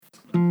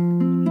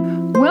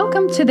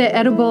Welcome to the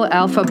Edible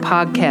Alpha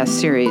podcast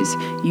series,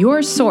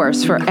 your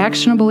source for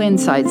actionable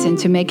insights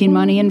into making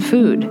money in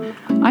food.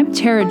 I'm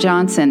Tara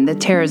Johnson, the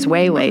Tara's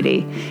Way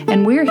Lady,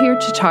 and we're here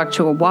to talk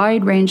to a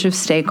wide range of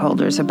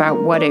stakeholders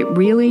about what it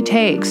really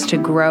takes to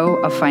grow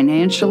a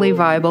financially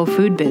viable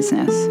food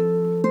business.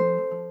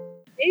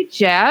 Hey,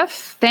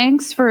 Jeff,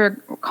 thanks for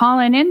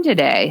calling in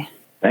today.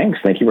 Thanks.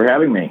 Thank you for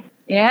having me.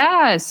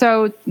 Yeah.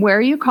 So where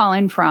are you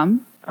calling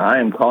from? I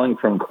am calling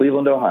from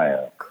Cleveland,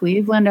 Ohio.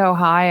 Cleveland,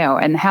 Ohio.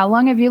 And how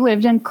long have you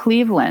lived in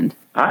Cleveland?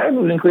 I've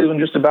lived in Cleveland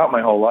just about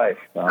my whole life.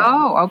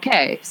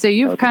 Okay. So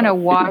you've kind of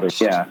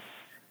watched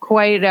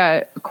quite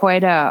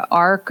a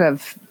arc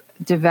of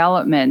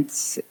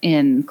developments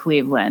in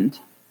Cleveland.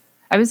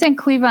 I was in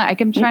Cleveland.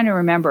 I'm trying to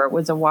remember. It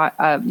was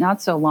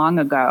not so long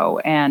ago,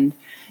 and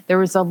there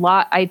was a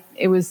lot. I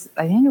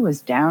think it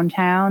was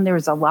downtown. There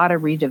was a lot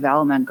of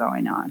redevelopment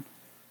going on.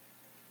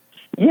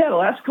 Yeah, the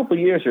last couple of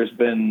years there's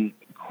been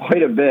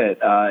quite a bit,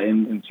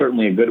 in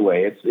certainly a good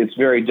way. It's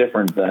very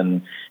different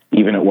than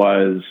even it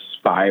was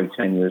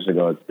 5-10 years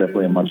ago. It's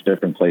definitely a much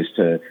different place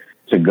to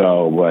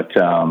go. But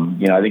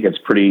I think it's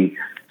pretty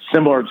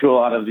similar to a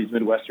lot of these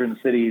Midwestern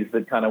cities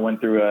that kind of went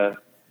through a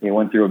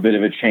bit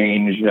of a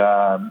change, in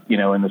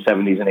the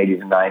 70s and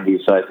 80s and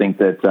 90s. So I think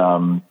that,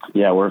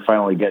 we're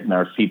finally getting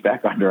our feet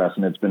back under us,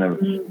 and it's been a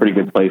pretty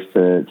good place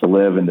to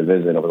live and to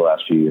visit over the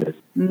last few years.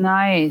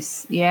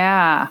 Nice.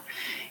 Yeah.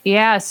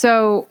 Yeah.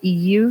 So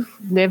you've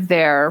lived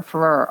there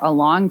for a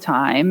long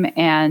time.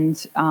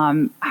 And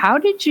how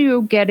did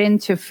you get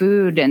into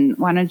food? And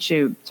why don't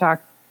you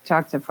talk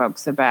to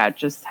folks about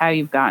just how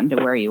you've gotten to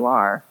where you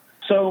are?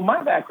 So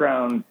my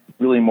background,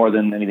 really more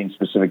than anything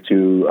specific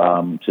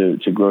to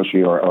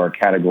grocery or a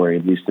category,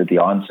 at least at the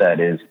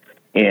onset, is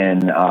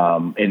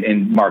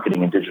in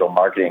marketing and digital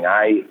marketing.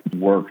 I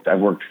worked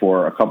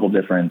for a couple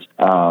different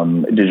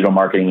digital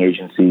marketing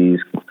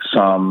agencies,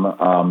 some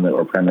that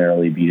were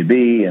primarily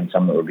B2B and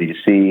some that were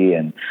B2C.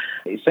 And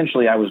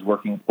essentially I was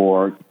working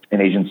for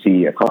an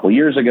agency a couple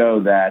years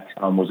ago that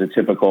was a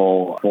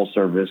typical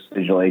full-service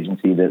digital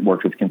agency that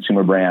worked with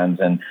consumer brands.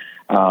 And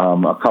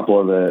a couple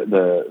of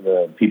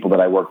the people that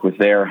I worked with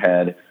there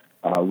had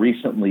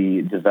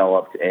recently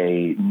developed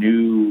a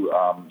new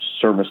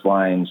service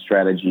line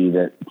strategy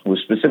that was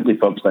specifically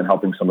focused on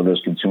helping some of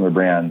those consumer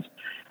brands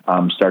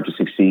start to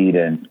succeed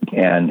and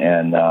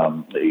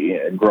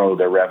grow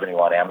their revenue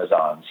on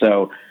Amazon.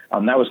 So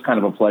that was kind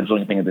of a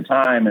fledgling thing at the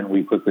time, and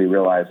we quickly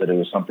realized that it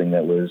was something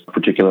that was of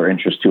particular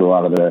interest to a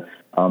lot of the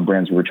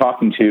brands we were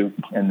talking to.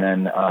 And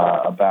then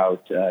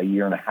about a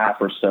year and a half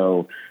or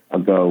so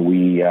ago,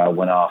 we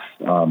went off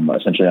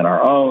essentially on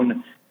our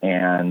own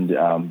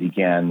and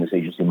began this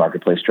agency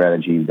marketplace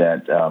strategy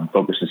that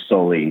focuses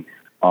solely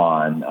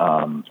on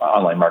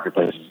online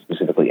marketplaces,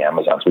 specifically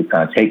Amazon. So we've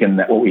kind of taken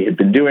what we had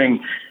been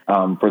doing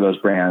for those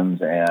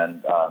brands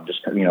and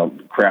just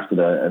crafted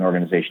an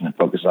organization that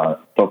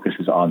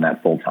focuses on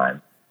that full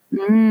time.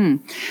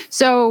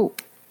 So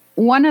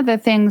one of the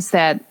things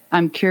that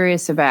I'm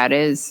curious about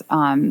is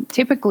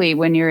typically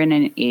when you're in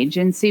an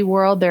agency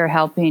world, they're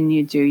helping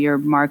you do your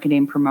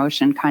marketing,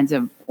 promotion, kinds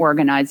of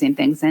organizing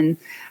things. And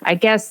I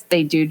guess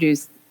they do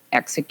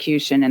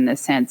execution in the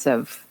sense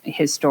of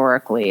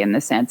historically, in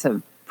the sense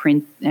of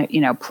print,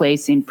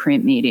 placing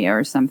print media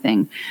or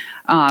something.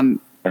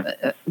 But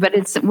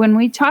it's when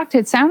we talked,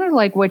 it sounded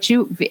like what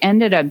you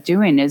ended up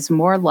doing is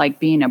more like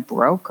being a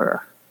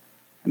broker.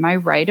 Am I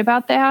right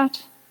about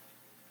that?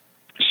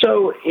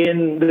 So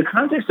in the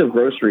context of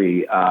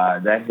grocery,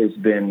 it's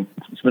been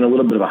a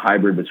little bit of a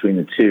hybrid between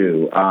the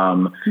two.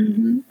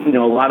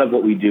 A lot of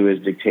what we do is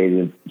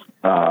dictated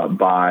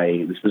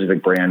by the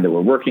specific brand that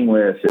we're working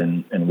with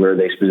and where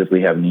they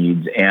specifically have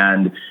needs.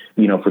 And,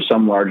 for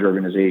some large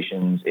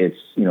organizations, it's,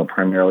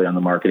 primarily on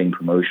the marketing,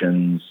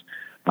 promotions,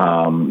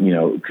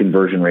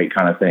 conversion rate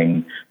kind of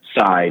thing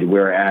side.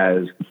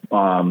 Whereas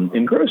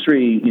in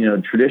grocery,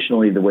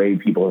 traditionally the way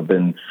people have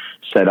been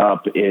set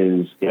up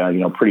is,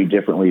 pretty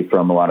differently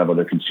from a lot of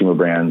other consumer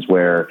brands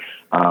where,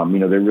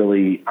 they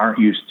really aren't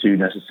used to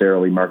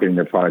necessarily marketing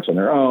their products on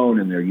their own,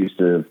 and they're used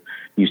to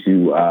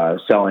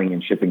selling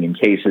and shipping in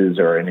cases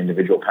or in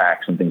individual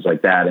packs and things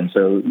like that. And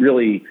so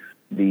really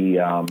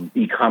the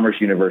e-commerce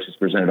universe has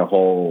presented a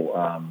whole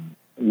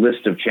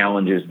list of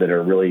challenges that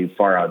are really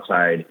far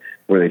outside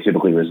where they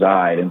typically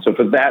reside. And so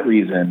for that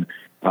reason,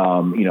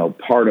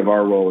 part of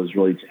our role is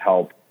really to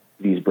help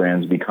these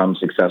brands become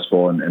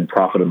successful and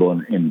profitable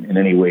in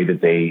any way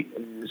that they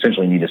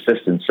essentially need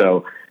assistance.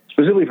 So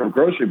specifically for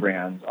grocery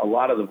brands, a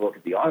lot of the work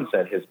at the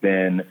onset has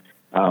been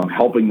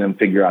helping them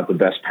figure out the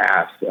best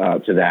path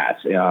to that.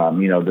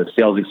 The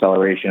sales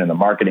acceleration and the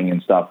marketing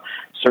and stuff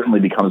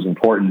certainly becomes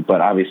important, but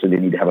obviously they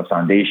need to have a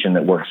foundation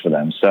that works for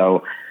them.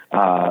 So,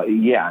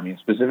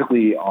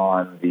 specifically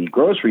on the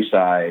grocery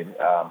side,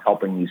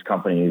 helping these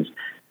companies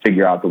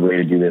figure out the way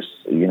to do this,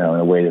 in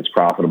a way that's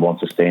profitable and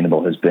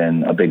sustainable has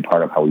been a big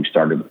part of how we've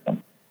started with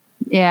them.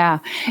 Yeah.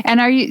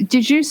 And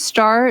did you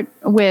start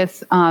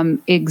with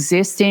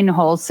existing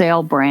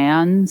wholesale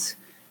brands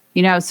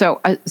So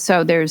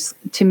there's,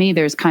 to me,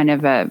 there's kind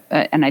of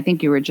and I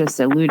think you were just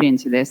alluding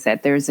to this,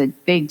 that there's a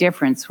big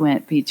difference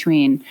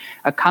between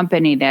a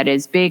company that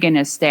is big and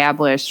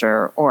established,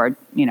 or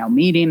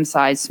medium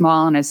sized,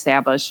 small and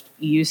established,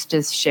 used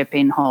to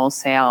shipping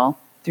wholesale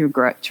through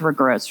to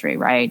grocery,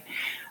 right?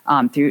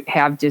 Through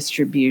have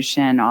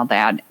distribution, all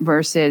that,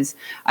 versus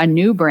a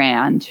new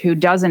brand who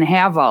doesn't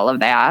have all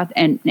of that,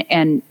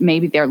 and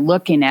maybe they're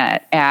looking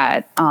at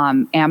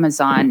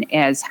Amazon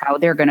as how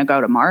they're going to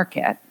go to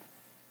market.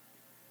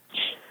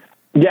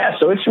 Yeah,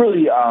 so it's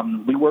really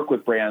we work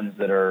with brands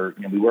that are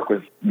we work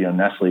with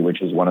Nestle,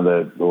 which is one of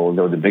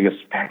the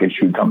biggest packaged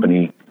food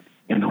company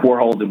in the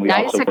world, and we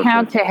nice also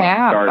account to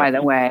have, by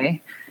the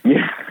way.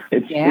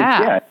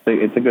 Yeah,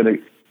 it's a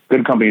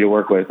good company to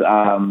work with.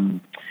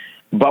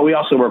 But we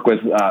also work with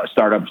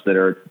startups that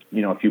are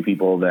a few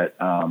people that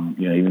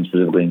even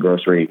specifically in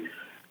grocery.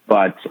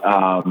 But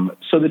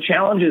so the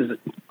challenges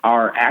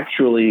are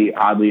actually,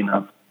 oddly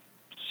enough,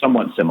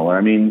 somewhat similar.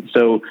 I mean,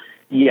 so.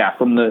 Yeah,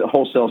 from the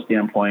wholesale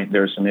standpoint,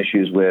 there's some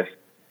issues with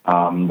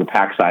the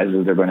pack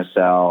sizes they're going to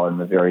sell and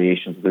the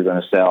variations that they're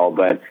going to sell.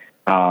 But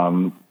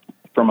from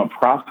a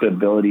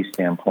profitability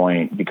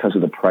standpoint, because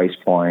of the price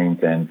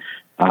point and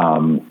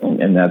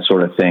that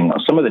sort of thing,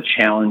 some of the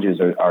challenges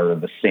are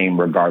the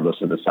same regardless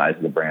of the size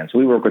of the brand. So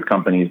we work with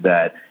companies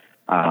that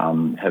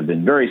have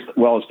been very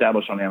well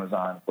established on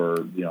Amazon for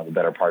the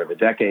better part of a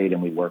decade,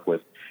 and we work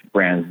with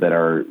brands that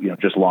are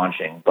just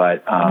launching.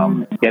 But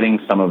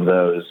getting some of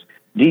those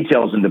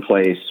details into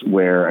place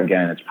where,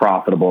 again, it's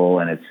profitable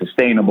and it's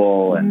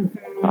sustainable, and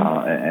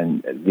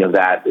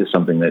that is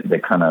something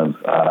that kind of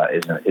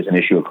is an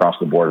issue across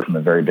the board, from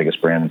the very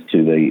biggest brands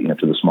to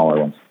the smaller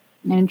ones.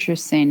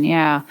 Interesting,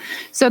 yeah.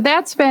 So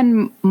that's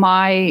been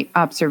my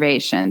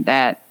observation,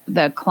 that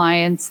the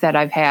clients that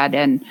I've had,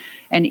 and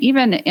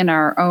even in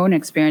our own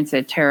experience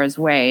at Tara's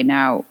Way.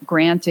 Now,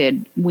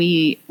 granted,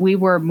 we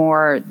were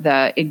more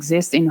the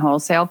existing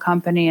wholesale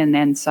company, and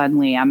then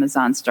suddenly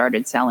Amazon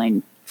started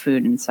selling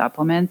food and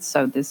supplements.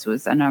 So this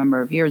was a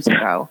number of years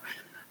ago.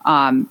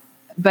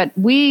 But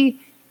we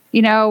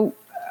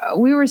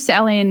were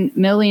selling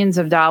millions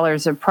of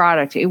dollars of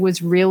product. It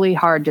was really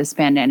hard to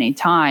spend any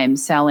time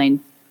selling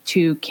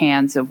 2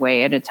 cans of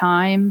whey at a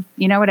time.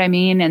 You know what I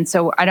mean? And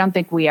so I don't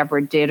think we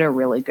ever did a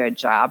really good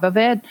job of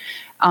it.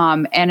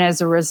 And as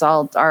a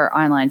result, our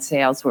online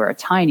sales were a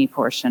tiny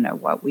portion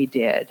of what we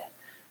did.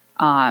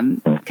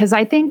 Because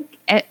I think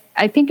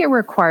it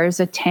requires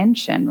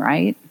attention,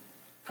 right?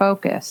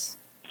 Focus.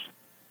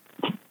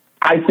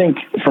 I think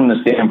from the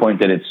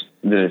standpoint that it's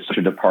such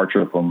a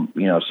departure from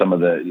some of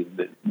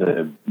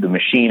the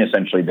machine,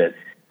 essentially, that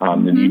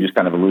you just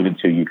kind of alluded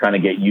to. You kind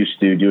of get used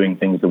to doing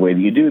things the way that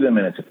you do them,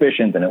 and it's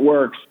efficient and it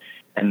works.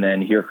 And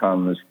then here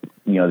comes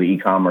the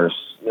e-commerce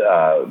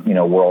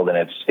world,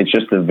 and it's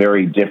just a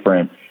very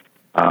different.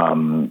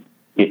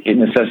 It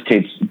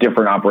necessitates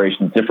different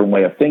operations, different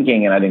way of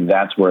thinking, and I think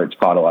that's where it's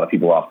caught a lot of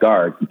people off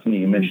guard.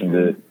 You mentioned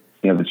the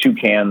 2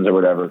 cans or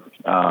whatever.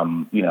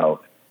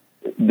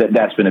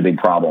 That's been a big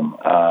problem.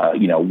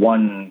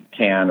 1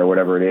 can or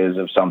whatever it is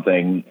of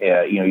something,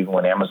 even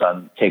when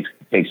Amazon takes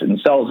it and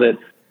sells it,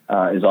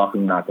 is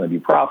often not going to be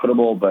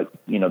profitable. But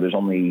there's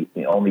only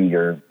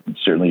your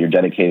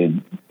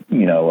dedicated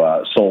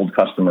sold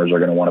customers are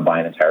going to want to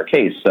buy an entire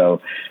case.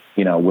 So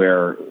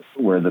where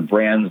the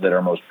brands that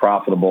are most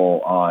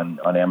profitable on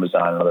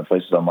Amazon and other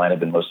places online have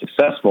been most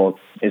successful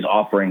is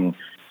offering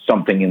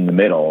something in the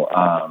middle,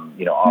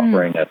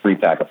 offering a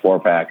 3-pack, a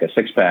 4-pack, a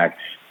 6-pack.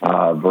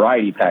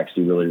 Variety packs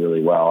do really,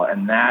 really well.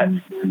 And that,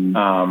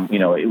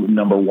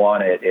 number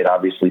one, it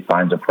obviously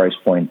finds a price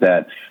point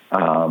that,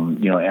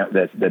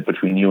 that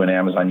between you and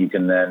Amazon, you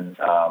can then,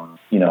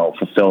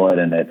 fulfill it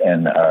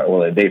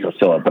well, they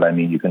fulfill it, but I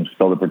mean, you can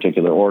fulfill the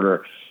particular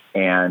order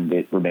and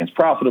it remains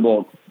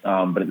profitable.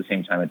 But at the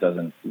same time, it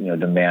doesn't,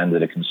 demand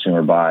that a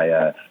consumer buy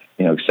a,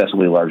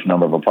 excessively large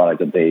number of a product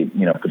that they,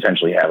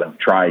 potentially haven't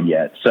tried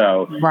yet.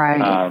 So,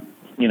 right.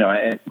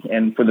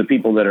 And for the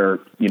people that are,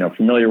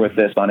 familiar with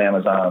this on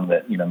Amazon,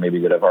 that,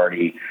 maybe that have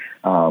already,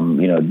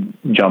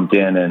 jumped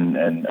in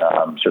and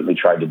certainly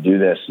tried to do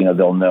this,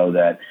 they'll know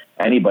that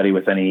anybody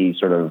with any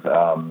sort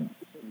of,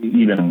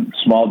 even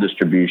small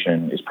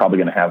distribution is probably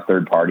going to have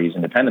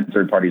independent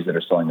third parties that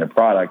are selling their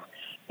product.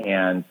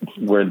 And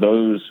where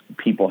those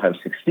people have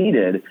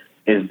succeeded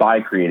is by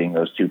creating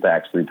those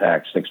 2-packs,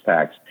 3-packs,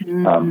 6-packs,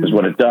 because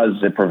what it does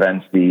is it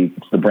prevents the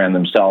brand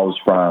themselves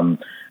from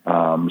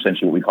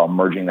essentially what we call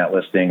merging that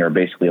listing, or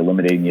basically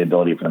eliminating the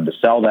ability for them to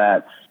sell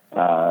that.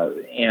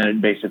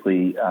 And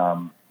basically,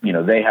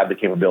 they have the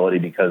capability,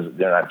 because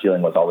they're not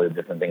dealing with all the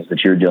different things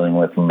that you're dealing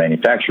with from a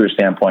manufacturer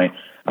standpoint.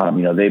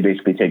 They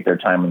basically take their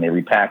time and they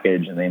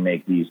repackage and they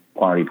make these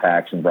quantity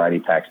packs and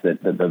variety packs what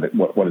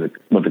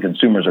the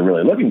consumers are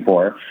really looking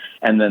for.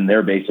 And then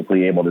they're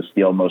basically able to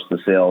steal most of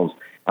the sales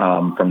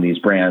from these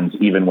brands,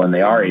 even when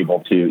they are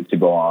able to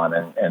go on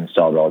and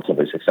sell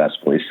relatively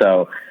successfully.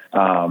 So,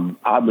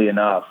 oddly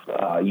enough,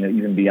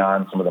 even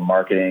beyond some of the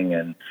marketing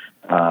and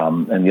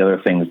the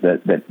other things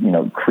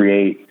that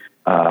create,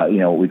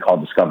 what we call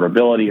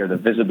discoverability or the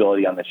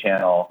visibility on the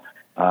channel,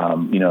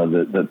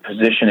 the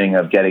positioning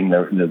of getting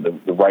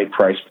the right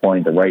price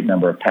point, the right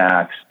number of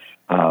packs,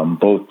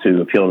 both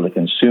to appeal to the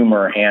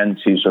consumer and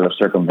to sort of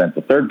circumvent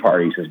the third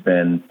parties has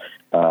been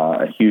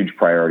a huge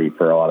priority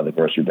for a lot of the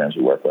grocery brands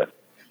we work with.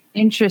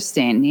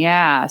 Interesting.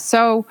 Yeah.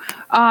 So,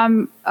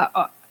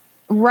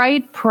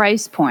 right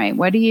price point.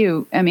 Do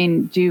you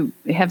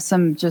have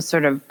some just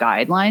sort of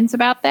guidelines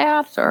about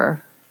that,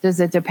 or does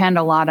it depend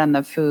a lot on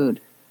the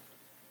food?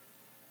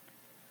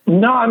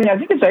 No, I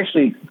think it's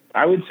actually,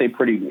 I would say,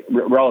 pretty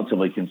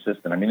relatively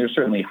consistent. There's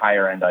certainly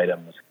higher end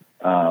items,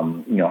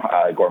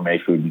 gourmet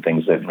food and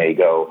things that may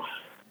go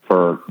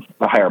for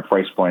a higher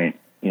price point,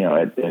 as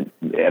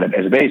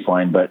a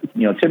baseline. But,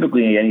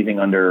 typically anything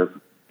under,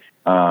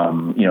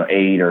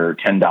 $8 or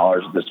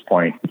 $10 at this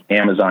point,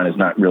 Amazon is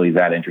not really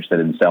that interested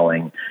in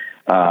selling,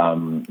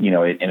 and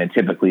it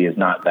typically is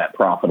not that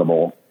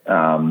profitable.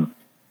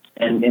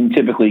 And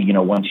typically,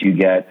 once you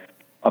get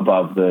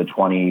above the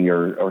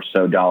 $20 or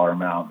so dollar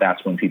amount,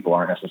 that's when people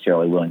aren't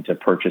necessarily willing to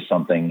purchase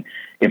something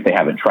if they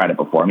haven't tried it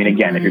before.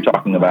 Again, if you're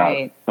talking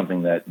about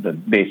something that the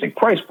basic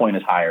price point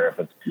is higher, if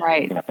it's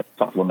a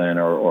supplement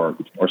or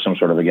some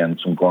sort of, again,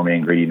 some gourmet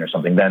ingredient or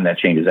something, then that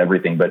changes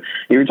everything. But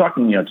if you're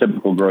talking,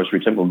 typical grocery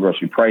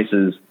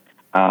prices,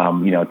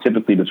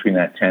 typically between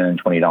that $10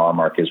 and $20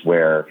 mark is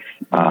where,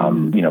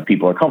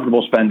 people are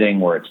comfortable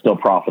spending, where it's still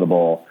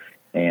profitable.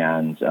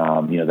 And,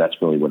 that's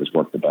really what has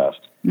worked the best.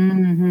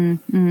 Mm-hmm,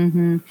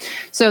 mm-hmm.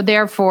 So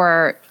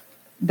therefore,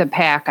 the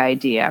pack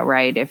idea,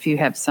 right? If you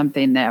have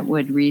something that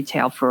would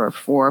retail for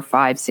 $4,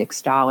 $5,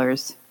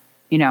 $6,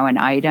 an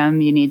item,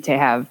 you need to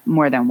have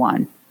more than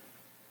one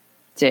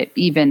to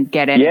even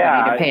get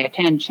anybody to pay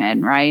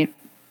attention, right?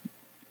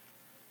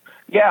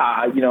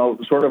 Yeah,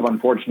 sort of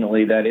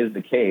unfortunately that is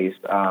the case.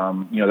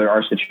 There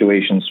are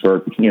situations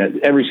for,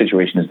 every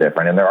situation is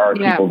different. And there are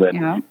people that,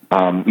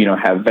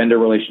 have vendor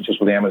relationships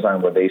with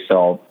Amazon where they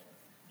sell,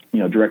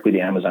 directly to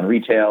Amazon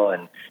retail.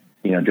 And,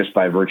 just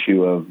by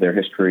virtue of their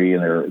history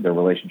and their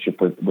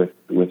relationship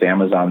with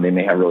Amazon, they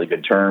may have really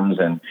good terms.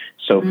 And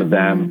so for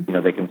them,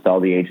 they can sell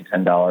the $8 to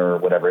 $10 or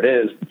whatever it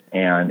is,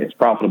 and it's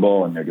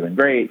profitable and they're doing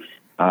great.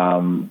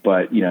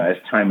 But, as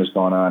time has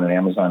gone on and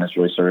Amazon has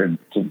really started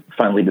to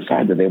finally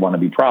decide that they want to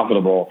be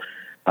profitable,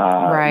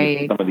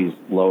 some of these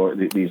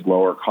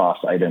lower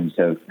cost items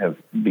have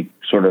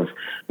sort of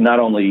not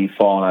only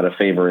fallen out of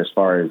favor as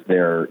far as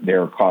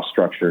their cost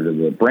structure to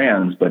the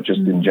brands, but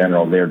just in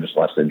general, they're just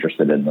less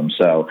interested in them.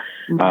 So,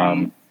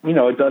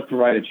 it does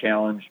provide a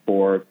challenge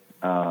for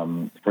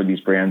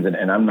these brands.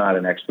 And I'm not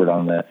an expert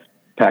on the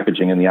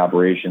packaging and the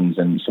operations,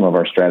 and some of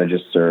our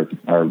strategists are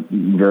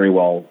very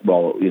well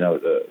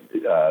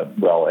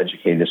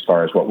educated as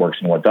far as what works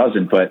and what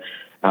doesn't. But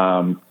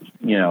at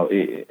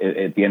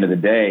the end of the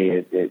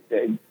day,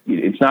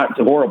 it's not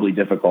horribly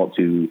difficult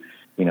to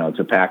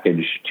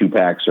package 2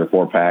 packs or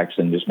 4 packs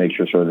and just make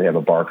sure sort of they have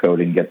a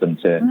barcode and get them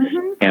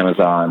to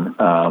Amazon.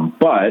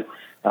 But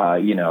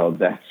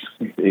that's,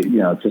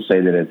 to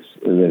say that it's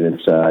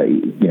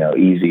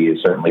easy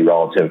is certainly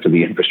relative to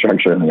the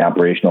infrastructure and the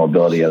operational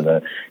ability of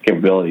the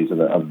capabilities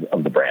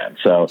of the brand.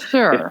 So it's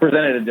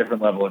presented a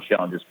different level of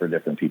challenges for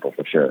different people,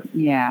 for sure.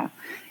 Yeah.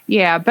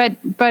 Yeah. But,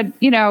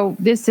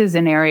 this is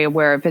an area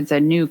where if it's a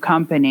new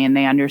company and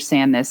they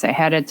understand this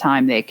ahead of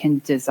time, they can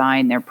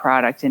design their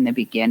product in the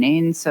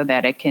beginning so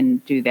that it can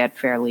do that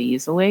fairly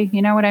easily.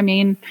 You know what I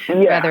mean? Yeah.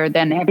 Rather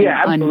than having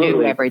to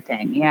undo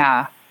everything.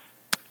 Yeah.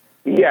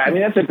 Yeah,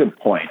 that's a good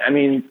point.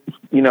 When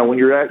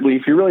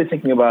if you're really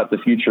thinking about the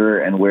future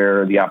and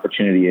where the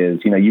opportunity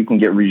is, you can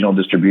get regional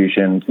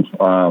distribution,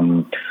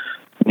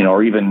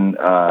 or even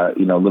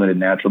limited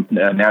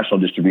national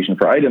distribution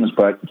for items.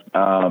 But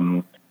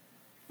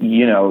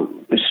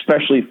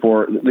especially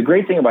for the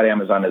great thing about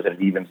Amazon is that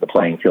it evens the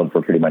playing field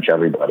for pretty much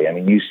everybody.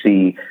 You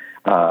see,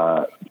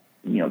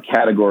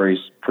 categories,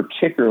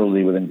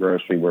 particularly within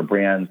grocery, where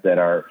brands that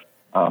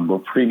were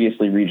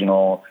previously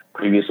regional,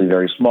 previously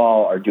very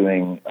small, are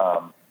doing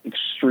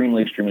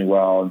extremely, extremely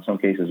well. In some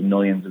cases,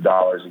 millions of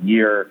dollars a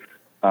year,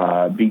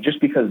 just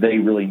because they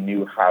really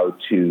knew how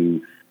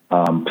to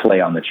play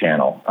on the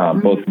channel,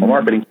 both from a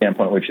marketing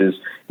standpoint, which is,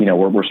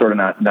 we're sort of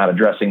not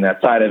addressing that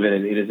side of it.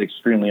 It is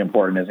extremely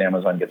important as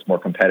Amazon gets more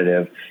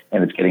competitive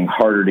and it's getting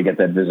harder to get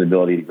that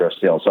visibility to grow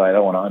sales. So I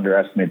don't want to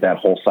underestimate that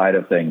whole side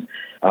of things.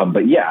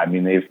 But yeah,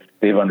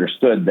 they've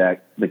understood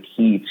that the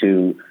key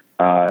to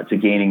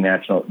gaining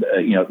national,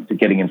 to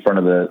getting in front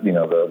of the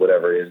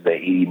whatever is the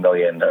 80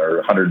 million or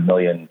 100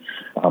 million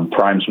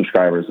Prime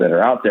subscribers that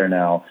are out there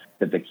now,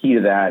 that the key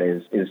to that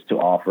is to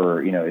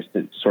offer, is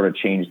to sort of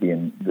change the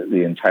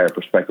entire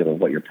perspective of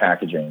what you're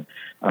packaging.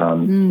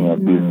 If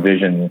you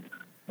envision,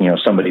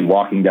 somebody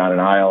walking down an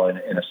aisle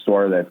in a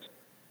store that's,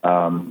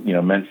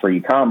 meant for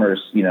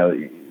e-commerce,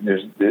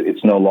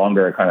 it's no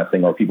longer a kind of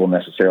thing where people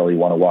necessarily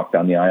want to walk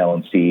down the aisle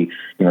and see,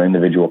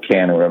 individual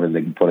can or whatever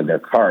they can put in their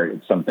cart.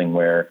 It's something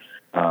where,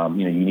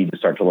 you need to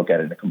start to look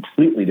at it in a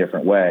completely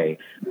different way,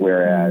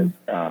 whereas,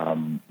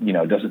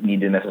 it doesn't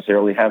need to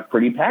necessarily have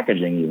pretty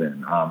packaging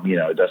even.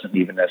 It doesn't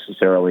even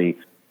necessarily,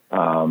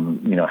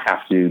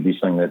 have to be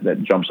something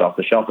that jumps off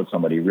the shelf at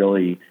somebody.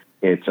 Really,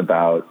 It's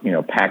about,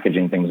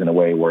 packaging things in a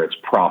way where it's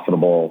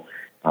profitable,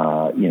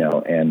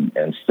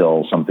 and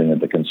still something that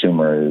the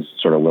consumer is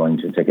sort of willing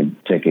to take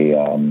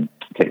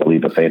a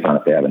leap of faith on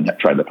if they haven't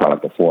tried the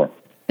product before.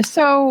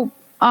 So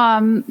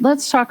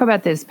let's talk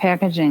about this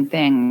packaging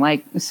thing.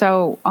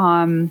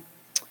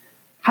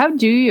 How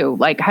do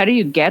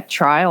you get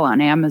trial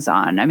on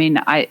Amazon? I mean,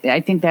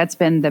 I think that's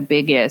been the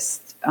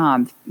biggest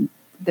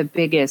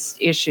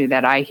issue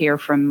that I hear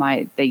from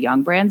the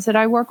young brands that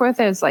I work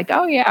with is like,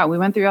 oh yeah, we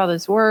went through all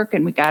this work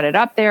and we got it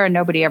up there and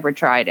nobody ever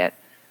tried it.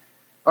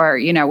 Or,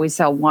 we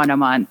sell one a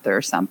month or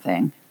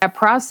something. That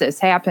process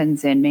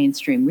happens in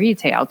mainstream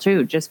retail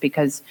too. Just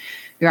because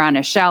you're on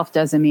a shelf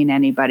doesn't mean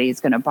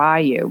anybody's going to buy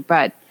you.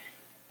 But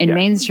in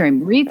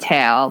mainstream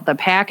retail, the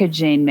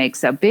packaging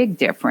makes a big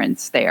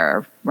difference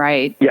there,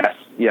 right? Yes,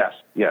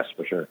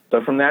 for sure.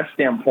 So from that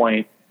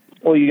standpoint,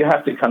 well, you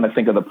have to kind of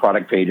think of the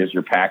product page as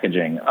your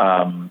packaging.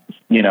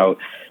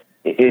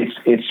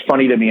 It's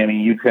funny to me. I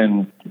mean, you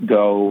can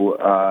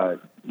go,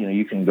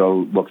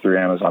 look through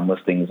Amazon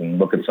listings and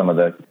look at some of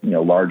the,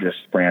 largest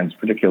brands,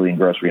 particularly in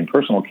grocery and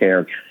personal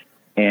care.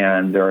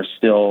 And there are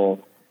still,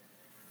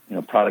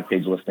 product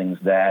page listings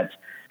that,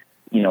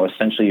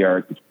 essentially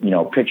are,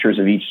 pictures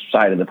of each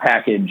side of the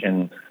package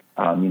and,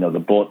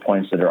 the bullet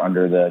points that are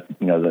under the,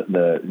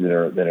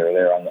 that are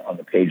there on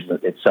the page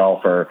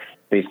itself are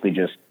basically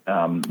just,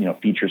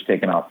 features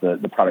taken off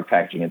the product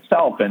packaging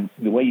itself. And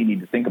the way you need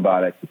to think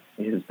about it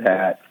is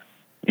that,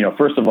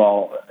 first of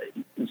all,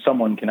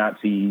 someone cannot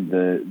see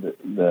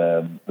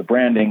the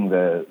branding,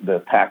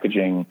 the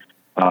packaging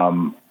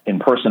in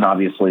person,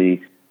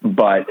 obviously,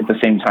 but at the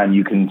same time,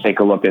 you can take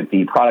a look at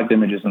the product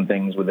images and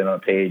things within a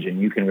page, and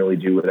you can really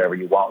do whatever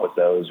you want with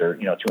those, or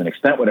to an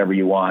extent, whatever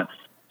you want,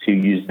 to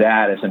use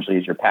that essentially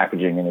as your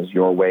packaging and as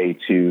your way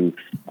to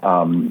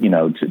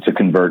to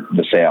convert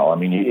the sale. I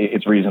mean,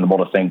 it's reasonable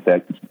to think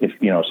that if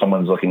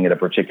someone's looking at a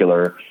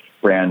particular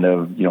brand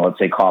of, let's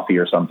say coffee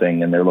or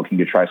something, and they're looking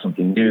to try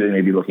something new, they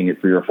may be looking at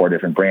 3 or 4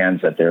 different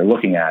brands that they're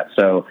looking at.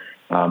 So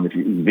if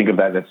you think of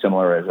that's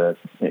similar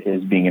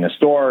as being in a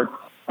store,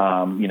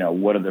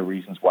 what are the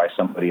reasons why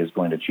somebody is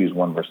going to choose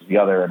one versus the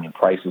other? I mean,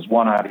 price is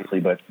one,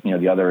 obviously, but,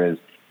 the other is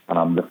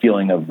the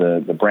feeling of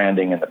the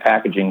branding and the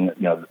packaging,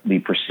 the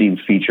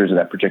perceived features of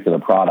that particular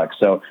product.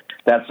 So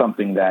that's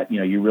something that,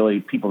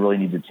 people really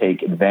need to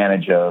take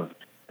advantage of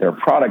their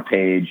product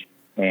page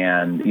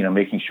and,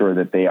 making sure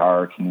that they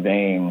are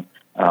conveying,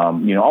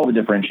 all the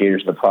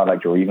differentiators of the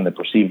product or even the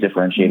perceived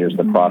differentiators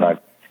of the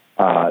product.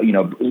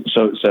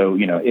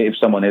 If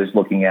someone is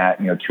looking at,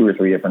 2 or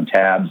 3 different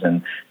tabs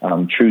and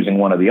choosing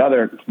one or the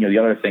other, the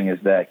other thing is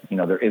that,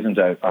 there isn't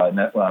to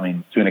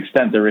an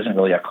extent, there isn't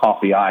really a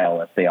coffee aisle,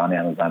 let's say, on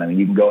Amazon. I mean,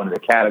 you can go into the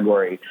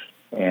category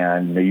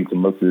and you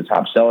can look through the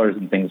top sellers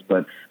and things,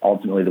 but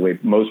ultimately the way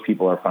most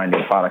people are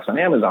finding products on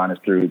Amazon is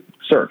through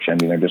search. I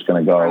mean, they're just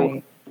going to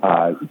go,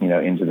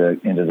 into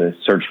the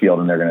search field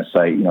and they're going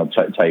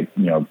to type,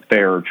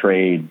 fair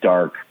trade,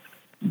 dark,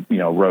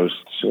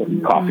 roasts,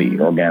 coffee,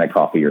 organic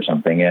coffee or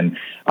something. And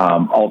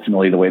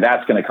ultimately the way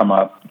that's going to come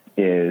up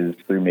is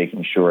through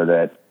making sure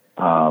that,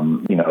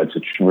 it's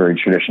a very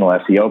traditional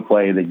SEO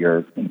play, that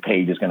your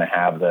page is going to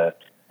have the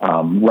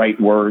right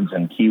words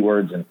and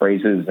keywords and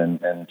phrases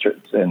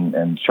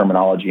and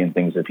terminology and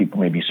things that people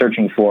may be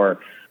searching for.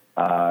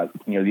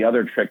 The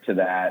other trick to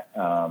that,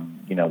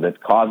 that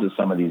causes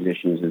some of these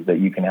issues is that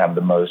you can have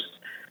the most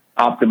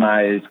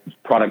optimized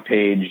product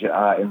page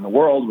in the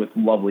world with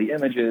lovely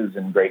images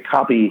and great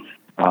copy,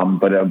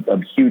 but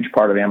a huge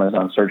part of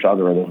Amazon's search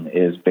algorithm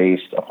is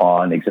based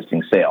upon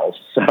existing sales.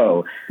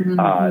 So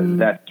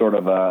that's sort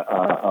of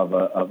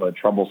a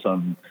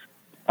troublesome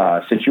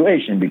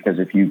situation, because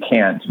if you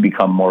can't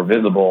become more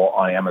visible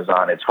on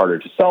Amazon, it's harder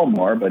to sell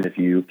more. But if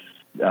you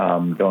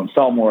don't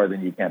sell more,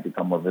 then you can't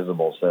become more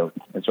visible. So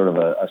it's sort of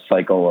a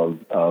cycle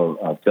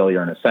of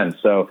failure in a sense.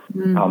 So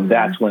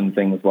that's when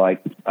things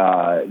like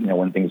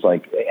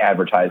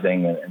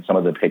advertising and some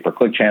of the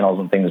pay-per-click channels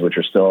and things which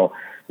are still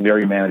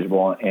very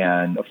manageable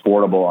and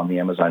affordable on the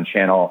Amazon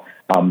channel,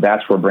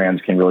 that's where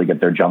brands can really get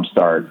their jump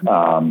start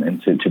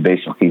and to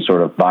basically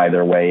sort of buy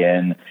their way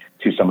in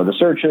to some of the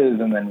searches.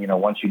 And then,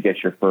 once you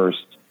get your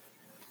first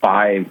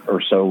 5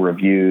 or so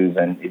reviews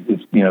and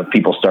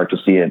people start to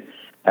see it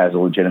as a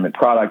legitimate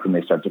product, and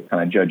they start to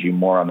kind of judge you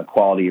more on the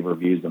quality of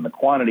reviews than the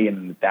quantity.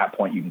 And at that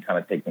point, you can kind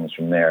of take things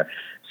from there.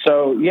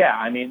 So, yeah,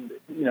 I mean,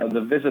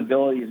 the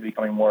visibility is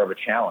becoming more of a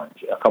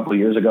challenge. A couple of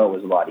years ago, it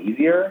was a lot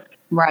easier.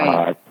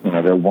 Right.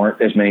 There weren't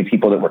as many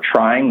people that were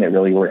trying, that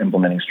really were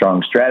implementing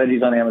strong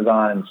strategies on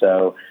Amazon. And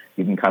so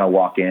you can kind of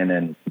walk in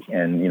and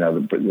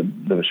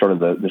the sort of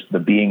the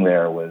being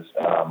there was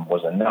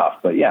enough.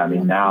 But yeah, I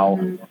mean, now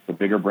the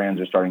bigger brands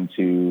are starting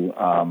to,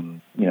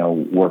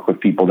 work with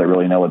people that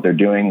really know what they're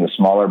doing. The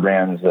smaller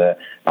brands that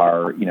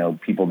are,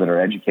 people that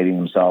are educating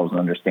themselves and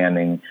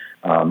understanding,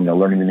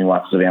 learning the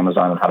nuances of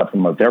Amazon and how to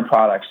promote their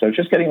products. So it's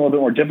just getting a little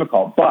bit more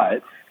difficult,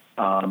 but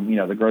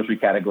the grocery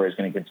category is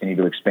going to continue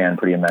to expand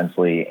pretty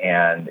immensely,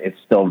 and it's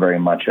still very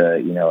much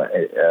a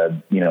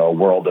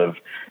world of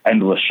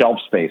endless shelf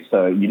space.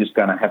 So you just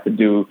kind of have to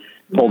do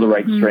pull the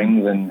right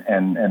strings, and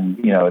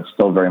it's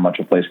still very much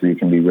a place where you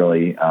can be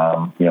really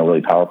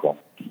really powerful.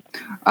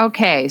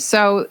 Okay,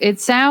 so it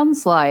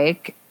sounds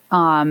like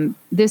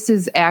this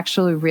is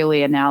actually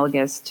really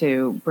analogous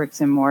to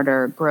bricks and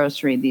mortar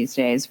grocery these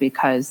days,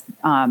 because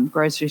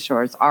grocery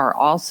stores are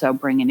also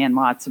bringing in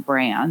lots of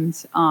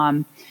brands.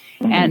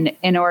 And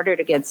in order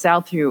to get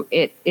sell through,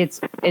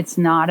 it's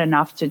not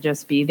enough to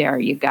just be there.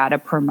 You got to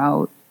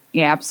promote.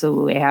 You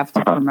absolutely have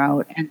to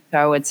promote. And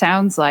so it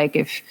sounds like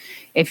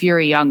if you're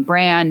a young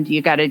brand,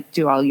 you got to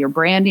do all your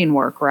branding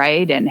work,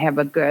 right, and have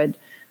a good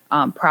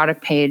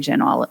product page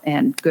and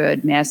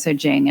good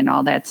messaging and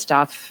all that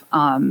stuff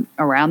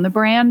around the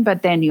brand.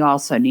 But then you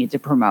also need to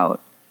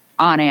promote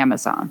on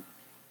Amazon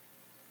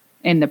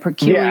in the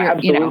peculiar,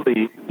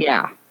 absolutely.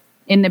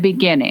 In the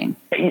beginning.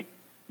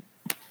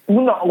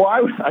 No, well,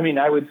 I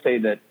would say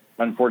that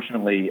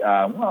unfortunately,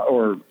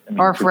 or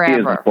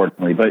forever,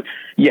 unfortunately, but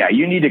yeah,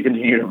 you need to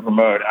continue to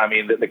promote. I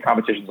mean, the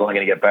competition is only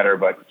going to get better,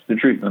 but the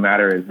truth of the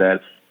matter is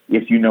that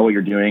if you know what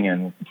you're doing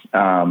and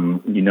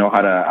you know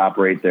how to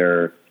operate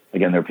their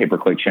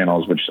pay-per-click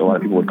channels, which a lot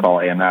of people would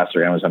call AMS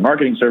or Amazon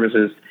Marketing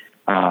Services,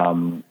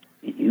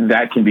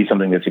 that can be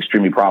something that's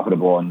extremely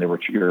profitable, and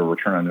your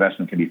return on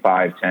investment can be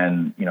 5,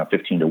 10,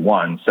 15 to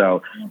 1.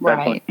 So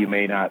that's something you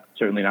may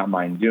certainly not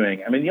mind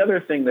doing. I mean, the other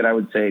thing that I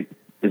would say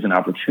is an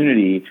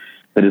opportunity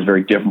that is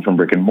very different from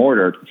brick and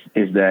mortar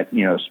is that,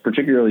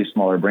 particularly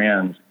smaller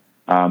brands,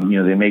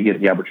 they may get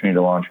the opportunity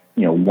to launch,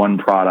 one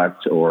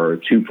product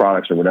or two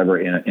products or whatever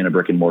in a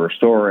brick and mortar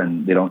store,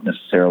 and they don't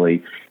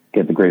necessarily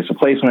get the greatest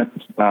placement.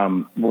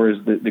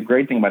 Whereas the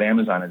great thing about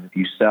Amazon is if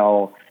you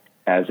sell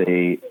as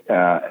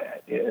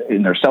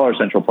in their Seller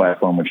Central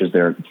platform, which is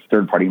their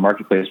third-party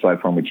marketplace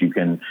platform, which you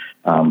can,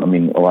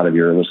 a lot of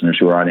your listeners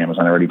who are on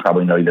Amazon already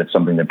probably know that's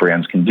something that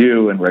brands can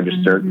do and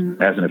register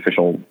as an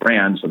official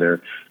brand, so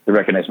they're the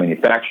recognized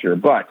manufacturer.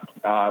 But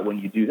when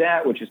you do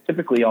that, which is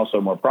typically also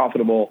more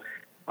profitable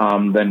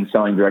than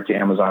selling direct to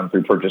Amazon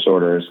through purchase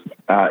orders,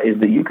 is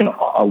that you can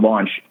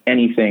launch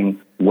anything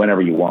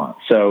whenever you want.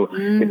 So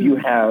if you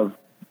have,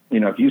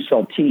 if you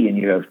sell tea and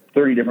you have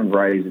 30 different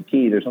varieties of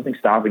tea, there's nothing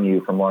stopping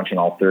you from launching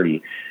all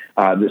 30.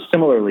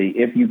 Similarly,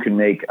 if you can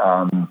make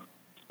a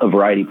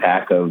variety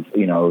pack of,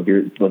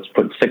 let's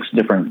put 6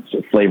 different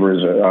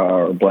flavors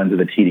or blends of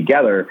the tea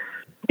together,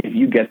 if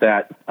you get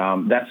that,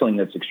 that's something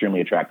that's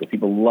extremely attractive.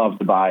 People love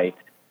to buy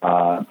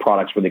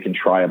products where they can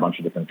try a bunch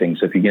of different things.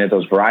 So if you get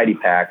those variety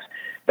packs,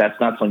 that's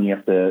not something you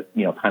have to,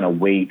 kind of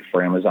wait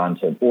for Amazon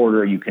to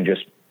order. You can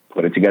just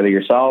put it together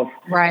yourself,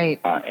 right?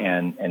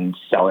 And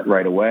sell it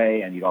right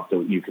away. And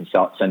you can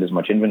send as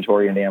much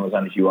inventory into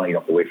Amazon as you want. You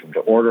don't have to wait for them to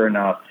order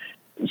enough.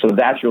 So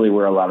that's really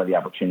where a lot of the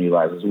opportunity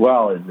lies as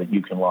well, is that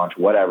you can launch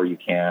whatever you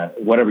can,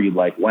 whatever you'd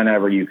like,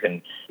 whenever. You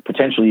can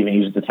potentially even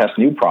use it to test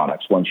new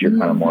products once you're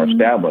kind of more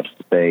established,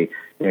 to say,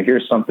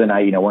 here's something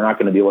we're not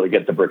going to be able to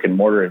get the brick and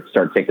mortar and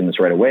start taking this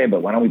right away,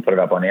 but why don't we put it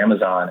up on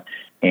Amazon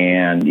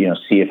and,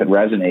 see if it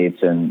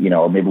resonates, and,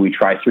 maybe we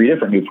try 3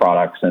 different new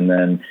products, and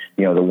then,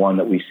 the one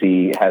that we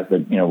see has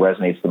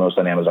resonates the most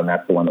on Amazon,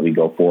 that's the one that we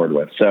go forward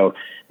with. So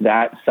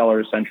that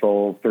Seller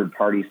Central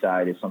third-party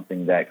side is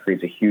something that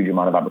creates a huge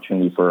amount of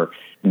opportunity for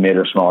mid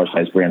or smaller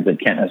sized brands that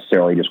can't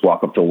necessarily just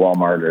walk up to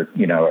Walmart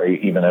or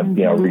even a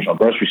regional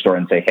grocery store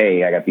and say,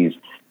 hey, I got these,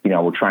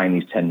 we're trying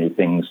these 10 new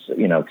things,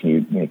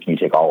 can you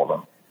take all of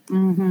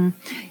them?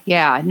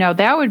 Yeah, no,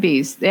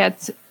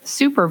 that's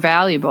super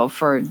valuable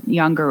for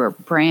younger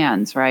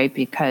brands, right?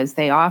 Because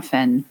they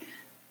often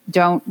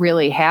don't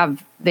really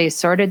they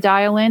sort of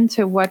dial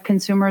into what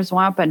consumers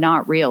want, but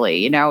not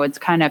really. It's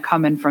kind of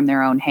coming from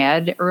their own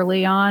head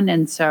early on.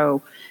 And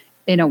so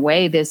in a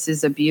way, this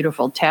is a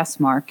beautiful test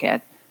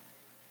market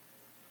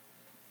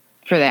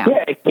for them.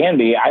 Yeah, it can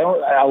be.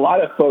 A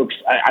lot of folks,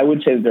 I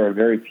would say that there are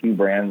very few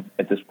brands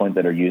at this point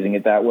that are using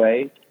it that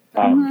way.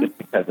 Just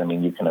because,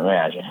 you can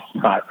imagine it's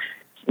not,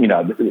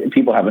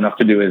 people have enough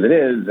to do as it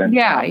is. And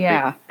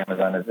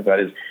Amazon is about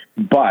it is.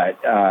 But,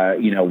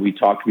 we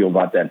talk to people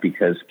about that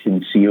because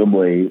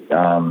conceivably,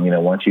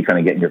 once you kind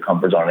of get in your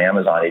comfort zone on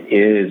Amazon, it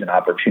is an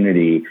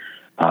opportunity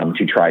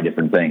to try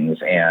different things.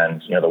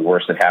 And, the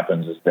worst that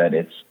happens is that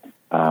it's,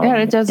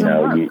 it doesn't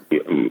work.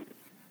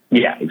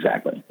 Yeah,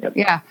 exactly. Yep.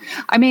 Yeah.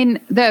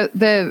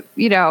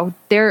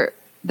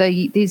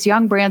 These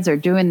young brands are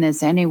doing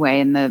this anyway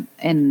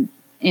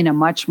in a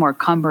much more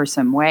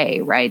cumbersome way,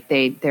 right?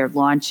 They're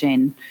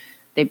launching,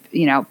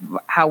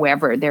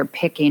 however, they're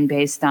picking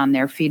based on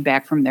their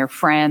feedback from their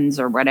friends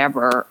or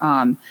whatever.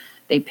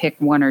 They pick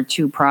 1 or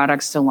 2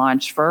 products to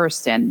launch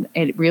first, and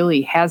it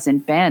really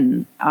hasn't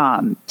been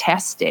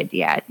tested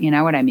yet. You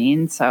know what I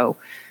mean? So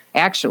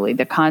actually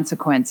the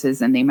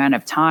consequences and the amount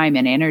of time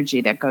and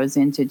energy that goes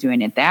into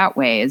doing it that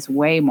way is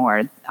way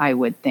more, I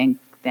would think,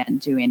 than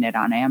doing it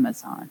on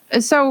Amazon.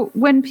 So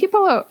when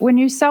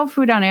you sell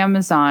food on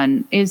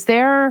Amazon, is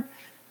there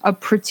a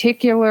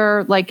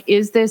particular,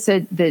 is this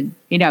the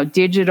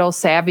digital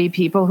savvy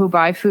people who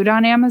buy food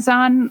on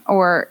Amazon,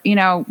 or,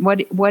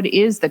 what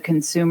is the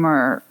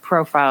consumer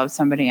profile of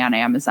somebody on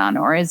Amazon,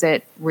 or is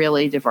it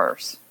really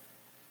diverse?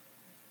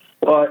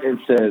 Well,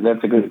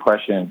 that's a good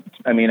question.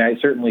 I mean, I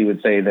certainly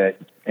would say that,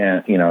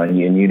 and you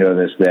know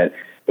this, that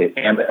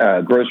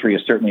grocery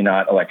is certainly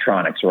not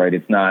electronics, right?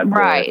 It's not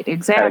right,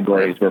 exactly.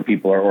 Categories where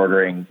people are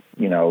ordering,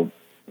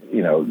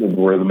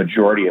 where the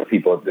majority of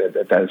people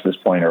at this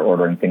point are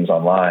ordering things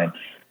online.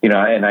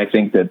 And I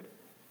think that,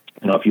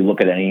 if you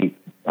look at any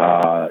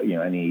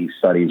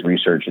studies,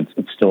 research,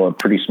 it's still a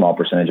pretty small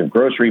percentage of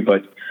grocery.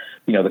 But,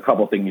 the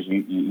couple of things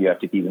you have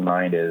to keep in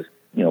mind is,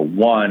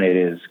 one, it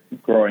is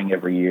growing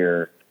every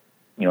year.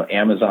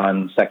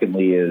 Amazon,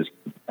 secondly, is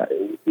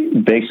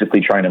basically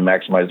trying to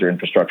maximize their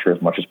infrastructure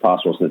as much as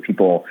possible so that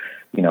people,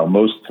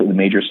 most of the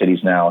major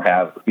cities now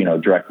have,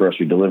 direct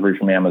grocery delivery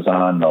from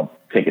Amazon. They'll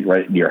take it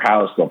right into your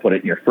house. They'll put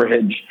it in your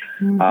fridge.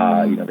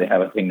 Mm-hmm. They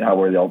have a thing now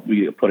where they'll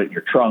put it in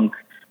your trunk.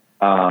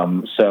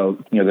 So,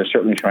 they're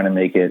certainly trying to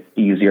make it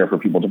easier for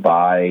people to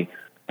buy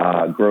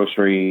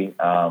grocery,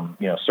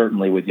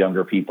 certainly with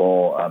younger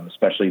people,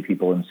 especially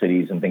people in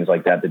cities and things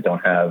like that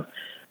don't have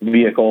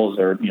vehicles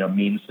or,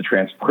 means to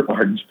transport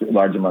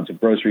large amounts of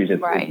groceries.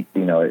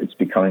 It's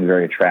becoming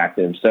very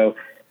attractive. So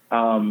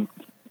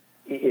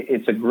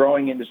it's a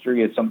growing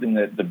industry. It's something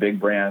that the big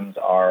brands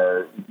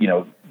are,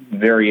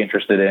 very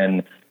interested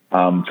in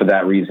for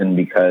that reason,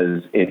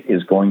 because it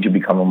is going to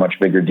become a much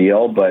bigger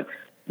deal. But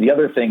the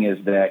other thing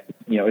is that,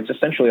 it's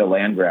essentially a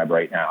land grab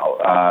right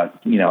now,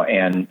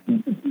 and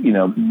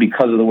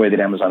because of the way that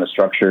Amazon is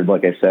structured,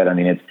 like I said, I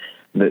mean, it's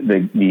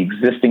the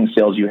existing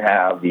sales you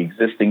have, the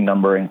existing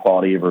number and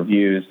quality of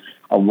reviews,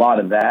 a lot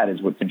of that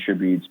is what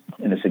contributes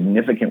in a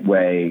significant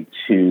way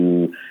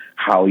to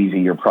how easy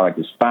your product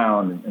is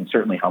found and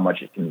certainly how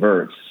much it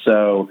converts.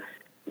 So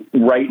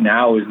right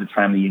now is the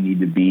time that you need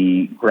to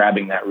be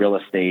grabbing that real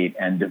estate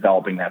and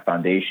developing that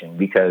foundation,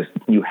 because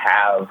you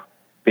have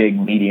big,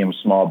 medium,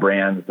 small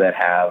brands that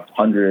have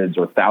hundreds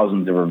or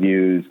thousands of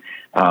reviews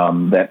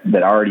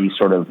that already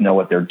sort of know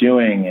what they're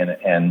doing.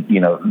 And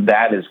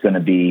that is going to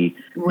be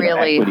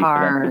really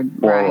hard.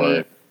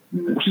 Right.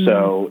 Mm-hmm.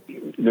 So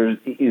there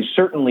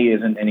certainly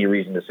isn't any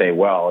reason to say,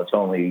 well, it's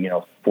only,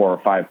 4 or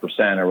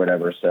 5% or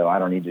whatever. So I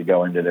don't need to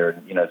go into there.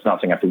 It's not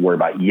something I have to worry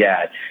about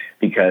yet,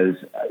 because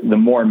the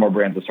more and more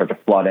brands that start to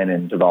flood in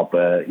and develop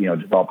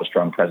a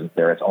strong presence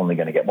there, it's only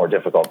going to get more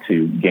difficult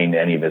to gain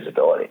any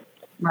visibility.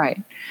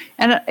 Right.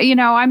 And,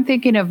 I'm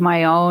thinking of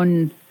my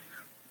own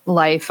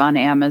life on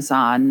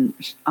Amazon,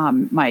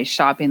 my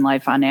shopping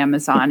life on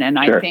Amazon. And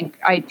sure. I think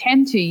I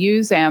tend to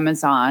use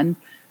Amazon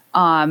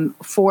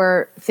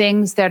for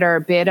things that are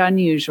a bit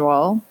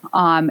unusual.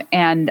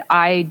 And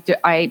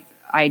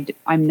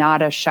I'm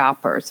not a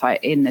shopper, so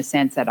in the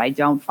sense that I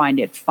don't find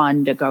it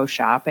fun to go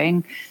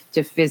shopping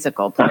to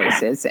physical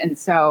places. And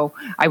so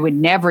I would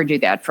never do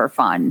that for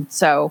fun.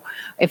 So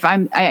if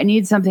I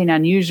need something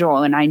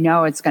unusual and I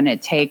know it's going to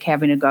take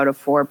having to go to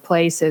 4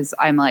 places,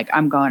 I'm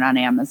going on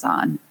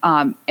Amazon.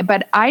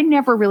 But I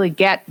never really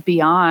get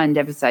beyond,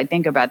 if I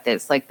think about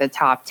this, like the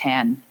top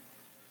 10.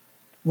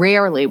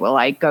 Rarely will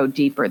I go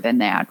deeper than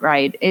that,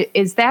 right?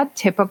 Is that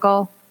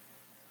typical?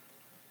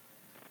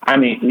 I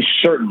mean,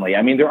 certainly.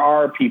 I mean, there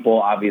are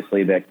people,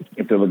 obviously, that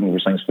if they're looking for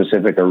something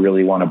specific or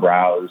really want to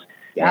browse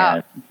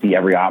and see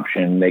every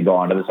option, they go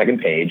onto the second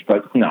page.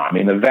 But no, I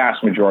mean, the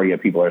vast majority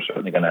of people are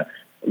certainly going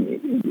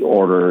to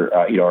order,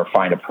 or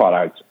find a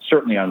product,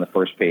 certainly on the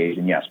first page.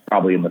 And yes,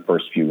 probably in the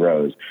first few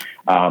rows.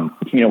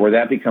 Where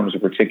that becomes a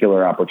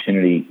particular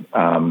opportunity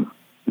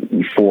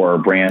for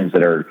brands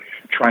that are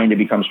trying to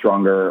become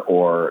stronger,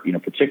 or,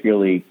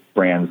 particularly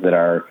brands that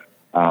are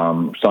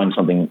selling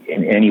something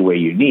in any way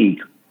unique,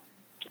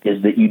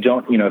 is that you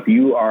don't, if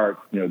you are,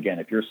 again,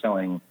 if you're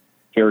selling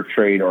fair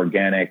trade,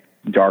 organic,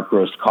 dark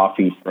roast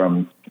coffee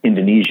from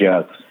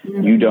Indonesia,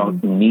 mm-hmm. you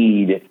don't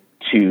need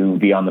to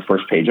be on the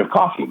first page of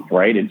coffee,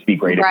 right? It'd be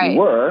great if you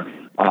were.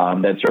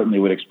 That certainly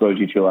would expose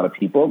you to a lot of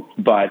people.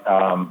 But,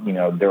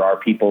 there are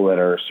people that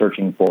are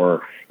searching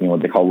for,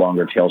 what they call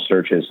longer tail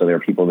searches. So there are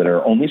people that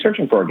are only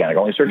searching for organic,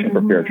 only searching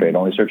mm-hmm. for fair trade,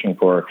 only searching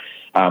for,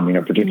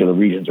 particular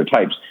regions or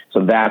types.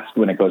 So that's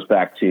when it goes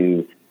back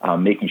to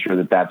making sure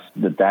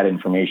that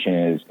information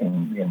is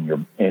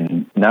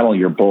in not only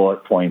your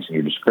bullet points and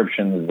your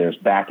descriptions. There's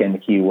back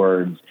end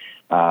keywords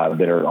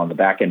that are on the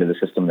back end of the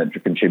system that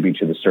contribute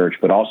to the search,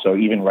 but also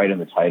even right in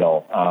the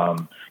title.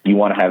 You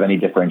want to have any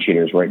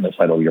differentiators right in the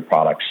title of your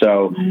product.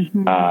 So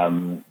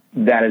mm-hmm.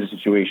 That is a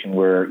situation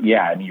where,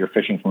 you're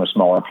fishing from a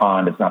smaller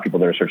pond. It's not people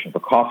that are searching for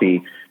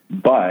coffee,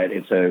 but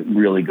it's a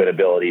really good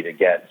ability to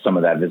get some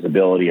of that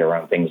visibility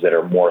around things that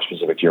are more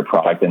specific to your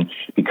product. And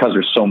because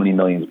there's so many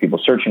millions of people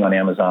searching on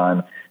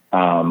Amazon,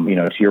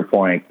 to your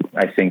point,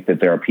 I think that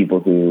there are people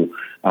who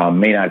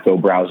may not go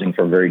browsing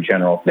for very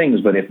general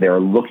things, but if they're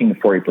looking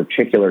for a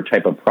particular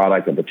type of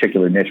product, a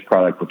particular niche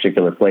product,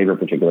 particular flavor,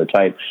 particular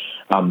type,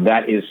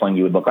 that is something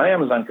you would look on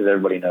Amazon, because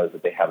everybody knows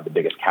that they have the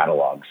biggest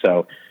catalog.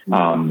 So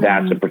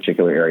that's a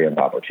particular area of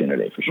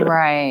opportunity for sure.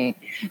 Right.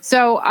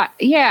 So,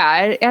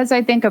 as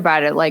I think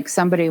about it, like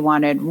somebody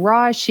wanted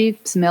raw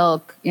sheep's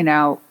milk,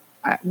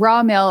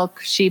 raw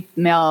milk, sheep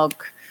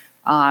milk,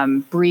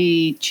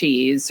 brie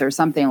cheese or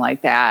something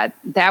like that,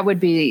 that would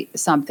be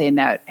something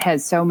that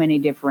has so many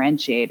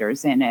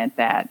differentiators in it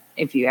that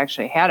if you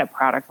actually had a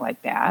product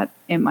like that,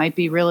 it might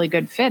be really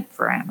good fit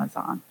for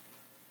Amazon.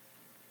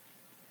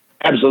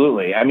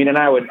 Absolutely. I mean, and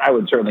I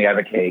would certainly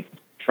advocate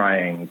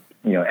trying,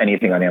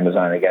 anything on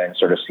Amazon again,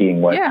 sort of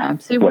seeing what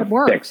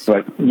works. Sticks.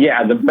 But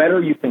yeah, the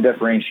better you can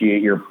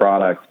differentiate your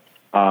product,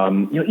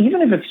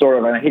 even if it's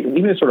sort of, even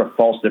if it's sort of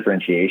false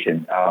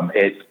differentiation,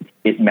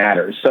 it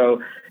matters.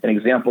 So an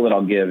example that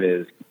I'll give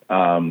is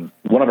one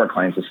of our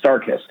clients is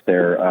StarKist.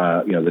 They're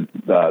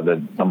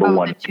the number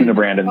one tuna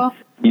brand in the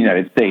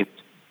United States.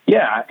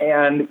 Yeah,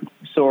 and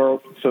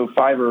so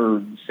 5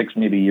 or 6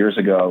 maybe years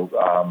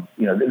ago,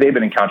 they've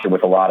been encountered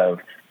with a lot of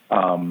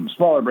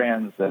smaller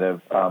brands that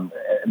have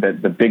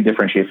the big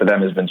differentiator for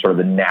them has been sort of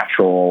the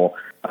natural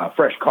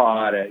fresh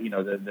caught,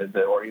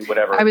 the or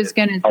whatever. I was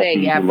going to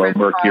say, low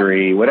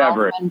mercury,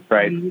 whatever,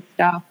 right?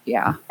 Stuff,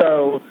 yeah.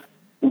 So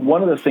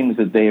one of the things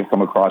that they've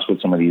come across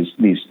with some of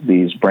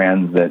these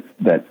brands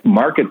that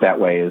market that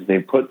way is they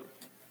put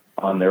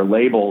on their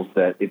labels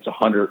that it's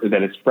that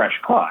it's fresh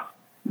caught.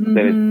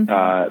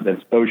 That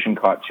that's ocean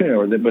caught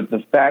tuna, but the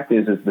fact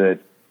is that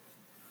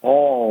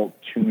all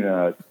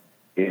tuna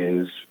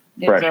is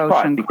fresh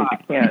caught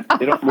because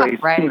they don't raise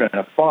tuna in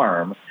a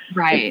farm.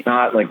 Right. It's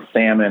not like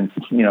salmon.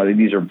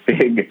 These are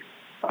big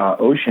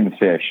ocean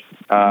fish,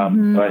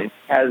 but it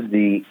has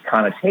the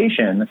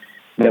connotation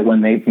that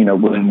when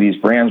these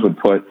brands would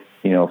put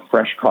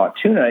fresh caught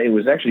tuna, it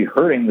was actually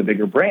hurting the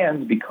bigger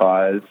brands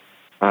because.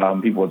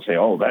 People would say,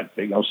 "Oh, that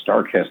big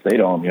StarKist, they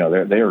don't,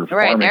 they're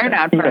right, they're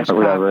not fresh or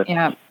whatever."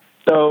 Yeah.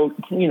 So,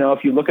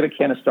 if you look at a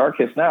can of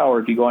StarKist now, or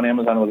if you go on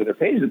Amazon and look at their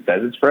page, it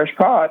says it's fresh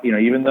caught.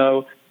 Even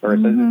though, or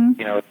it says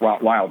it's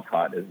wild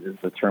caught is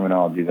the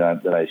terminology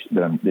that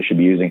they should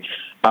be using.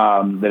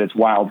 That it's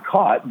wild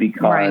caught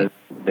because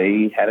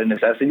they had a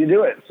necessity to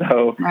do it.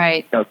 So,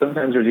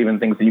 sometimes there's even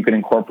things that you can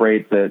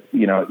incorporate that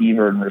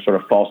even are sort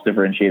of false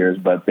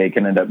differentiators, but they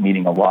can end up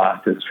meaning a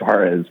lot as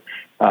far as.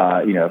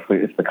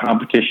 If the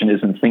competition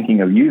isn't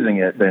thinking of using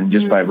it, then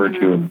just by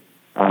virtue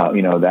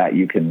of that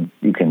you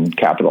can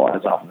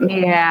capitalize off of it.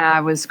 Yeah,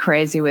 I was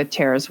crazy with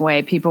Tara's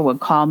Whey. People would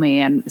call me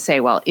and say,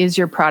 "Well, is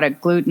your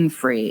product gluten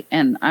free?"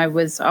 And I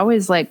was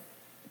always like,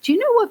 "Do you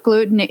know what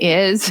gluten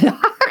is?"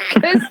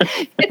 Because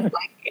it's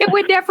like it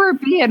would never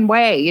be in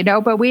whey,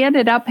 But we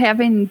ended up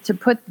having to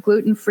put the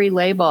gluten free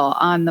label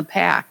on the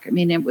pack. I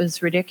mean, it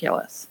was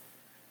ridiculous,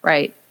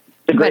 right?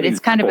 But it's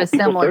kind of a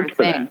similar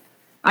thing.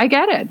 I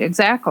get it.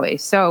 Exactly.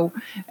 So,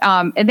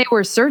 and they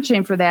were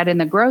searching for that in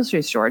the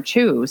grocery store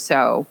too.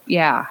 So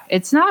yeah,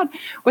 it's not,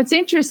 what's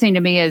interesting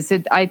to me is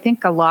that I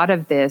think a lot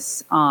of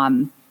this,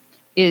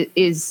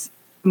 is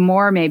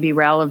more maybe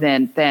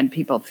relevant than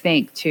people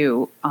think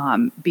to,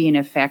 being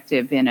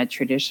effective in a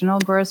traditional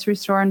grocery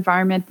store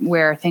environment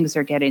where things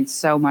are getting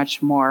so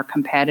much more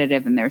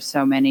competitive and there's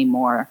so many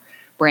more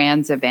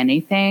brands of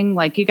anything.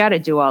 Like you got to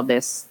do all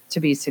this to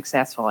be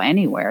successful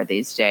anywhere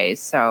these days.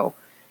 So,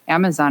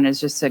 Amazon is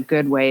just a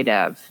good way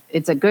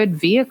it's a good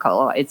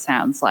vehicle, it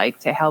sounds like,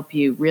 to help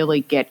you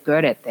really get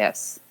good at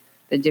this,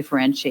 the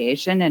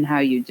differentiation and how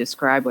you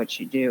describe what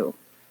you do.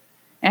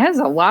 It has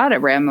a lot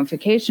of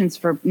ramifications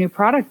for new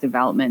product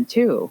development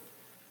too.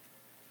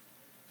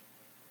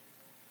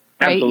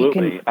 Right?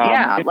 Absolutely.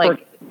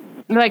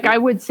 Like I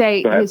would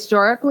say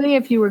historically,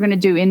 if you were going to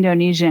do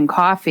Indonesian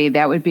coffee,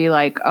 that would be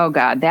like, oh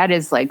God, that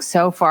is like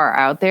so far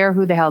out there.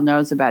 Who the hell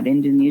knows about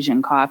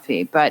Indonesian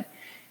coffee? But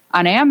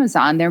on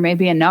Amazon, there may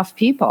be enough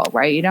people,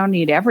 right? You don't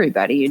need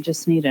everybody. You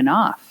just need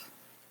enough.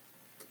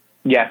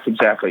 Yes,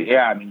 exactly.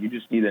 Yeah, I mean, you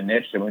just need a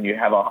niche. And when you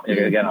have,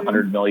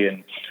 100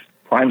 million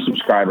Prime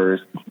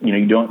subscribers,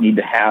 you don't need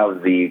to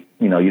have you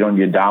don't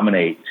need to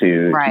dominate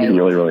to do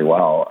really, really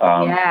well.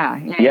 I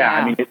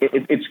mean,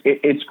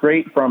 it's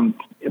great from,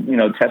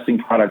 testing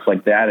products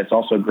like that. It's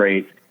also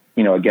great,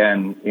 for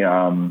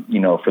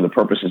the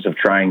purposes of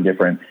trying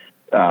different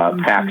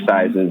pack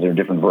sizes or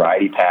different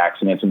variety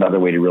packs, and it's another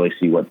way to really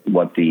see what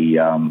the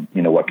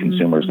what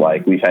consumers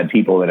like. We've had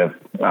people that have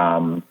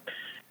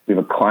we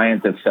have a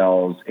client that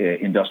sells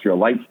industrial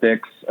light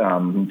sticks,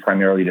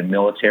 primarily to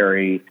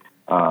military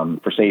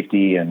for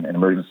safety and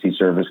emergency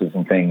services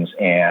and things,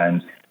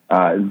 and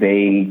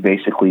they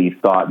basically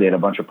thought they had a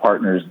bunch of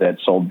partners that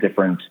sold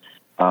different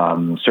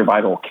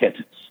survival kit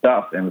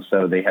stuff, and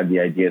so they had the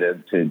idea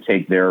to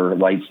take their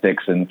light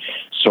sticks and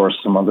source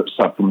some other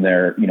stuff from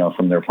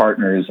their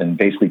partners and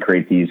basically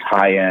create these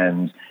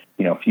high-end,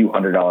 few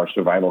 $100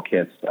 survival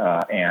kits,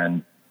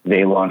 and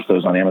they launched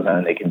those on Amazon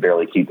and they can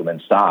barely keep them in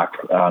stock.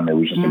 It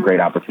was just a great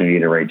opportunity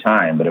at a great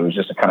time, but it was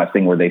just a kind of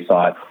thing where they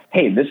thought,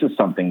 hey, this is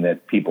something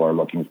that people are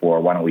looking for.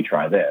 Why don't we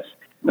try this?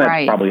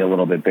 That's probably a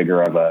little bit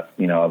bigger of a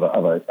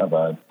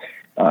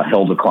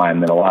hill to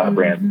climb than a lot of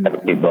brands have the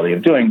capability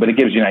of doing, but it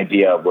gives you an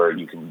idea of where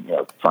you can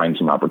find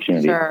some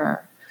opportunity.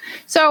 Sure.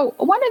 So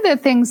one of the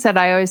things that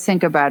I always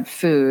think about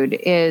food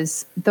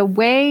is the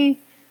way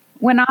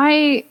when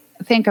I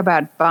think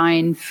about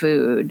buying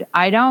food,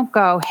 I don't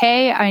go,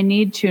 hey, I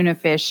need tuna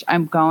fish,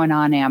 I'm going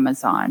on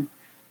Amazon.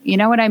 You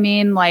know what I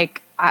mean?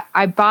 Like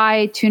I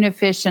buy tuna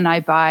fish and I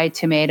buy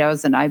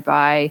tomatoes and I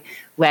buy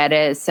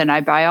lettuce and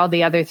I buy all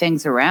the other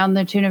things around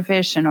the tuna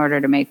fish in order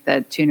to make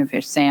the tuna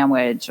fish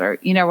sandwich, or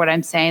you know what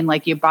I'm saying?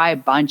 Like you buy a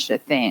bunch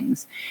of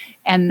things.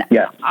 And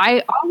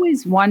I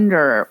always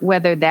wonder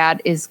whether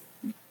that is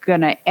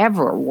going to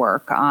ever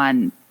work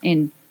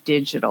in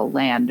digital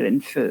land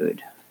and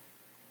food.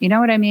 You know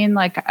what I mean?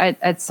 Like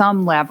at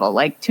some level,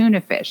 like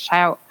tuna fish,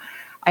 how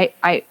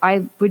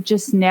I would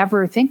just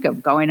never think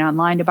of going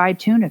online to buy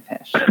tuna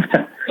fish.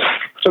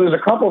 So there's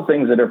a couple of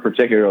things that are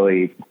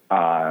particularly,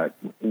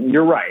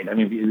 you're right. I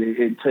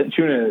mean,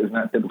 tuna is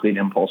not typically an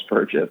impulse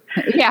purchase.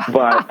 Yeah.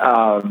 But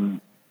I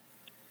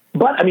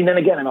mean, then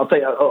again, and I'll tell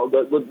you,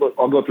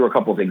 I'll go through a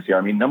couple of things here.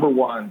 I mean, number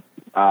one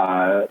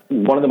of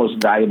the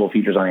most valuable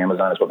features on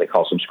Amazon is what they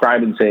call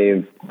subscribe and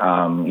save.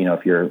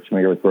 If you're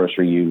familiar with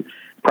grocery, you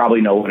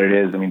probably know what it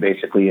is. I mean,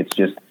 basically it's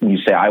just, you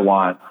say, I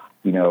want,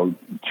 2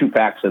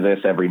 packs of this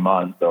every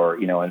month, or,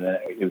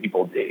 and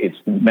people, it's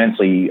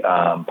immensely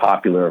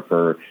popular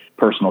for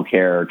personal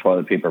care,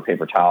 toilet paper,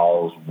 paper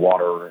towels,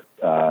 water,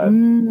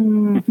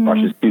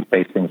 brushes,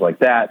 toothpaste, things like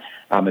that.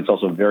 It's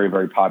also very,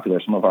 very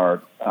popular. Some of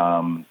our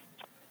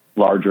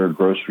larger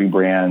grocery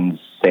brands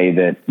say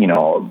that,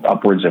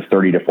 upwards of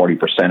 30 to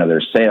 40% of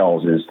their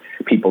sales is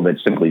people that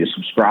simply just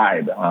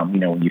subscribe.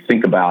 When you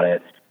think about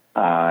it,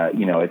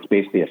 it's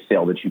basically a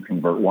sale that you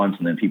convert once,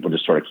 and then people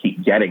just sort of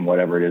keep getting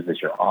whatever it is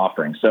that you're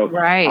offering. So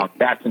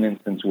that's an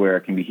instance where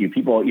it can be huge.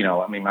 People,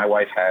 I mean, my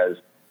wife has,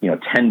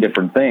 10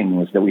 different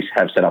things that we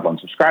have set up on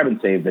subscribe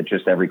and save that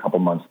just every couple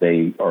months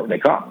they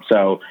come.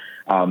 So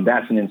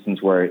that's an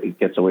instance where it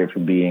gets away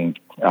from being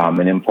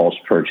an impulse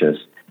purchase.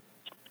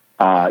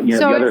 So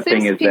the other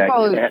thing is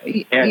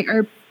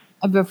that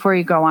before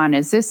you go on,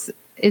 is this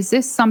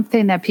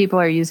something that people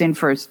are using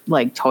for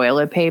like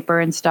toilet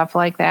paper and stuff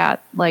like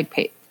that,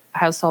 like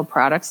household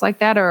products like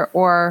that,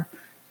 or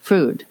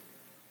food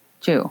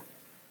too?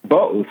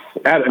 Both.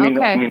 I mean,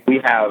 if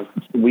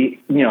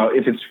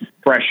it's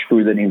fresh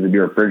food that needs to be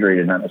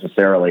refrigerated, not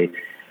necessarily.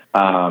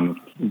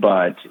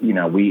 But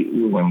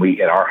when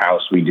we at our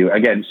house, we do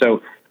again.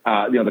 So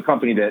the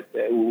company that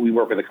we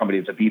work with, a company,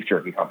 it's a beef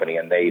jerky company,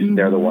 and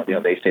they're the one.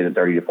 They say that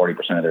 30 to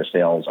 40% of their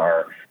sales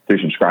are through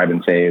subscribe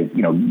and save.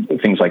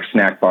 Things like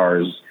snack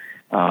bars,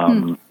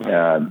 any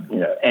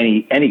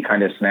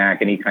kind of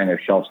snack, any kind of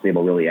shelf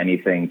stable, really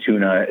anything.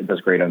 Tuna, it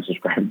does great on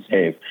subscribe and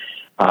save.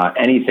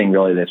 Anything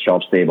really that's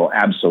shelf stable,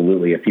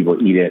 absolutely. If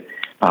people eat it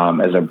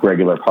as a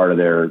regular part of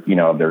their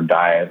their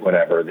diet,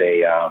 whatever,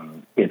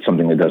 it's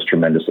something that does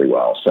tremendously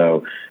well.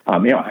 So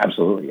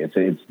absolutely,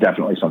 it's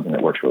definitely something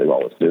that works really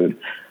well with food.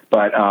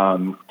 But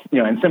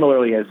and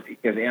similarly, as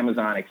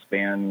Amazon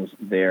expands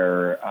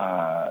their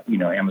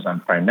Amazon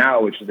Prime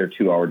Now, which is their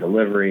 2-hour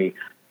delivery,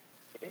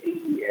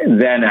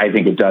 then I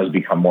think it does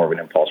become more of an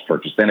impulse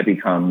purchase. Then it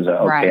becomes,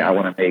 I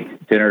want to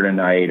make dinner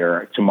tonight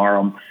or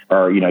tomorrow,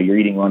 or, you're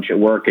eating lunch at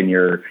work and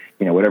you're,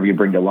 whatever you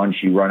bring to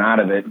lunch, you run out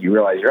of it, you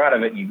realize you're out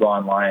of it, and you go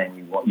online and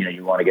you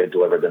want to get it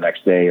delivered the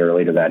next day or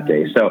later that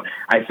day. So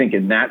I think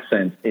in that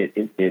sense,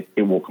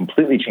 it will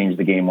completely change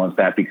the game once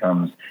that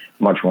becomes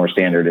much more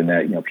standard, in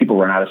that, people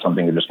run out of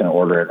something, they're just going to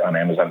order it on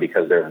Amazon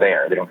because they're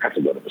there. They don't have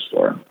to go to the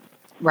store.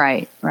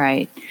 Right.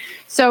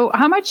 So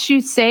how much do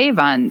you save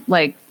on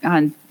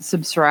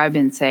subscribe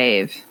and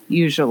save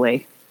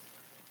usually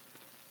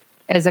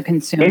as a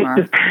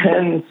consumer?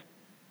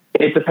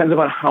 It depends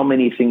upon how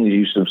many things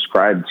you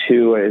subscribe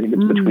to. I think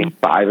it's between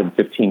 5 and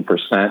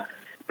 15%,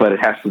 but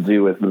it has to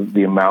do with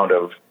the amount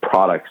of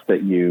products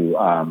that you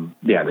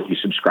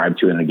subscribe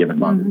to in a given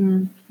month.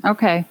 Mm-hmm.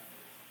 Okay.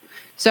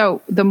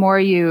 So the more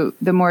you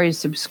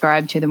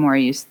subscribe to,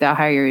 the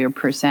higher your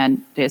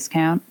 %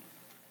 discount.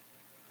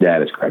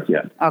 That is correct.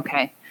 Yeah.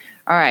 Okay.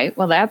 All right.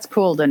 Well, that's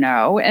cool to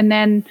know. And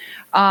then,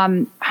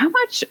 how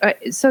much?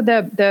 So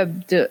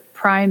the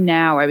Prime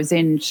Now. I was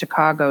in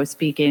Chicago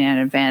speaking at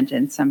an event,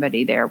 and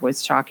somebody there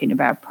was talking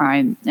about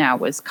Prime Now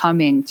was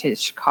coming to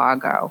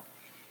Chicago.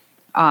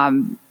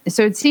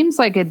 So it seems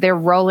like they're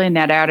rolling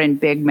that out in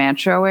big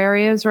metro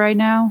areas right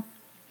now,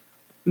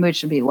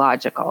 which would be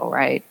logical,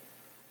 right?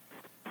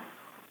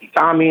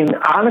 I mean,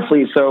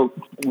 honestly, so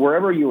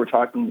wherever you were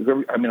talking,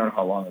 I don't know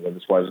how long ago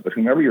this was, but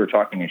whomever you were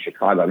talking in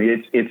Chicago, I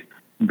mean, it's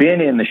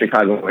been in the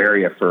Chicago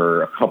area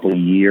for a couple of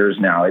years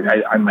now.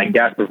 My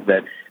guess is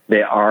that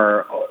they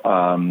are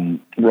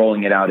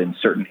rolling it out in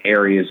certain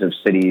areas of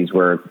cities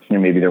where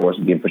maybe there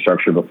wasn't the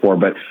infrastructure before,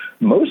 but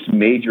most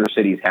major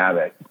cities have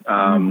it.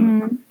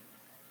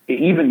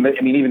 Even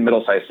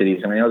middle-sized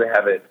cities. I mean, I know they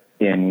have it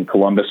in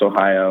Columbus,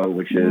 Ohio,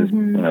 which is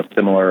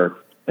similar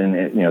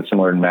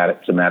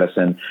to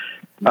Madison.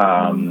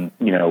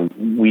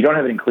 We don't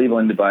have it in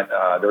Cleveland, but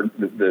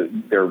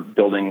they're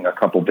building a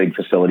couple big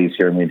facilities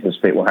here, and we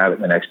anticipate we'll have it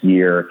in the next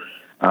year.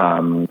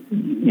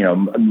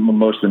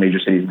 Most of the major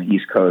cities in the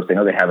East Coast. I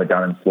know they have it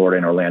down in Florida,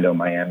 in Orlando,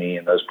 Miami,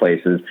 and those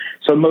places.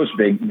 So most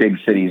big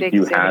cities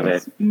have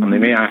it. They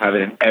may not have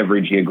it in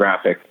every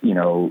geographic,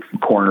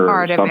 corner,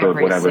 part of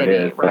suburb, whatever city,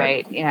 it is.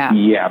 Right?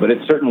 Yeah, but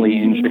it's certainly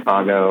in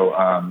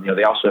Chicago.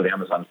 They also have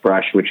Amazon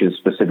Fresh, which is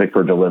specific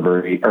for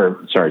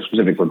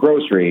specific for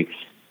grocery.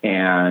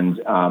 And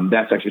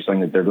that's actually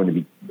something that they're going to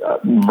be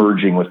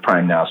merging with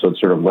Prime now. So it's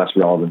sort of less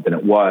relevant than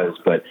it was.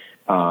 But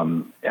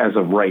as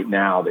of right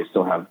now, they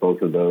still have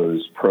both of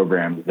those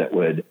programs that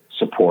would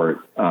support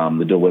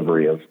the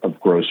delivery of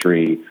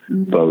grocery,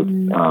 both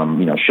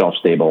shelf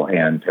stable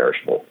and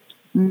perishable.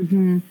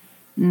 Mm-hmm.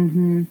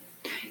 Mm-hmm.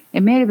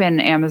 It may have been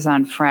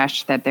Amazon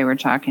Fresh that they were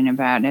talking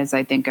about as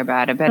I think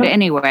about it. But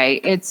anyway,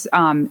 it's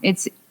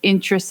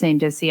interesting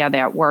to see how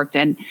that worked.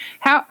 And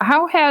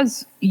how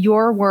has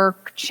your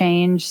work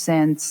changed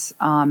since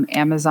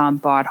Amazon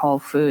bought Whole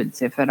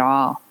Foods, if at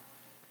all?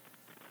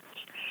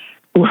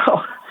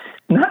 Well,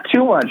 not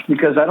too much,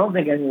 because I don't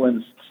think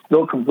anyone's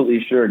still completely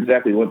sure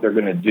exactly what they're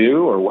going to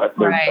do or what.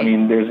 Right. I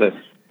mean,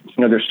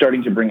 they're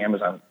starting to bring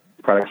Amazon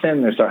products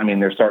in. They're starting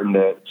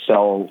to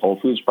sell Whole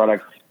Foods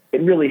products.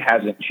 It really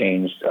hasn't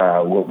changed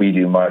what we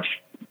do much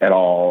at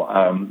all.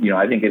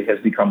 I think it has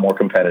become more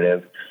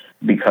competitive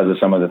because of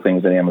some of the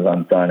things that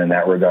Amazon's done in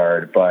that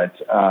regard. But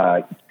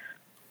I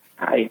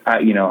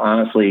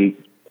honestly,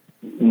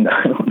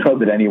 I don't know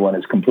that anyone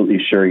is completely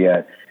sure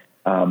yet.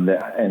 And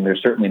they're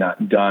certainly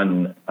not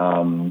done,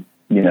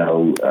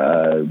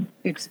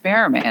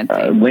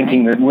 experimenting,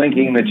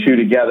 linking the two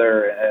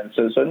together. And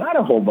so not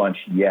a whole bunch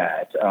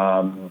yet.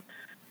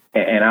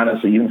 And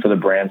honestly, even for the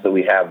brands that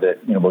we have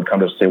that, would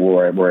come to us and say,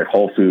 well, we're at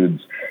Whole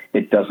Foods,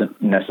 it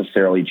doesn't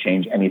necessarily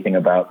change anything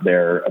about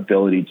their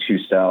ability to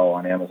sell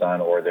on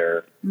Amazon or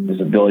their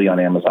visibility on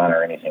Amazon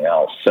or anything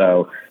else.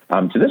 So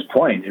to this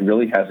point, it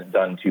really hasn't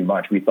done too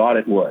much. We thought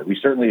it would. We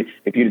certainly,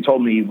 if you'd have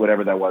told me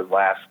whatever that was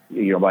about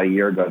a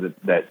year ago,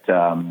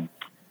 that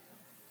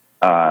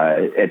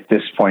at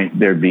this point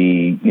there'd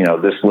be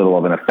this little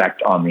of an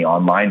effect on the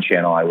online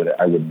channel, I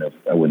wouldn't have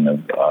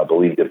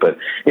believed it. But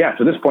yeah,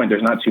 to this point,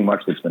 there's not too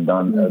much that's been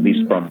done, at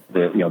least from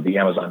the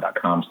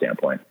Amazon.com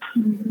standpoint.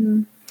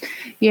 Mm-hmm.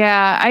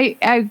 Yeah,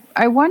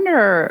 I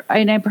wonder,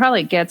 and it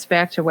probably gets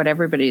back to what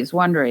everybody's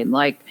wondering,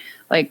 like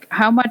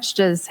how much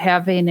does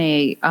having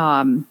a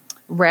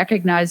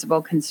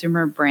recognizable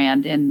consumer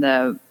brand in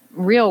the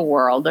real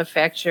world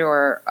affect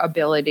your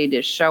ability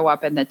to show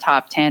up in the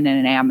top 10 in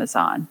an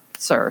Amazon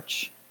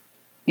search?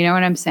 You know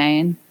what I'm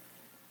saying?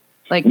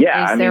 Like,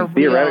 yeah,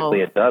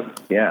 theoretically it does.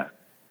 Yeah.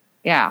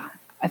 Yeah.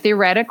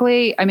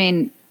 Theoretically,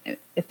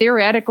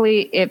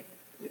 it,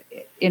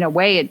 in a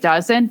way it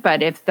doesn't,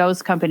 but if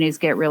those companies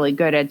get really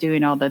good at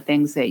doing all the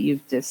things that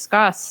you've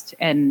discussed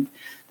and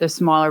the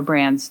smaller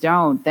brands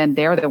don't, then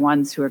they're the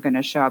ones who are going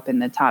to show up in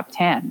the top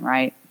 10,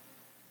 right?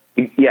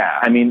 Yeah.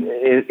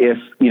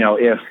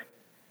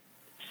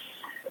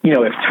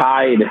 If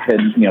Tide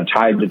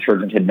Tide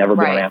detergent had never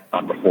been on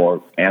Amazon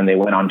before and they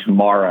went on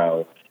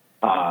tomorrow,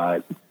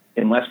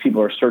 unless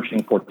people are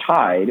searching for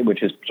Tide,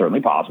 which is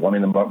certainly possible.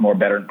 The more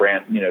better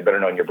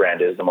known your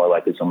brand is, the more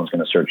likely someone's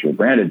going to search your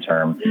branded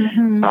term.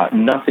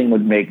 Mm-hmm. Nothing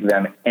would make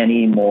them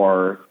any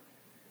more,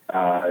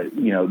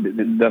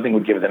 nothing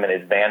would give them an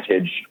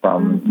advantage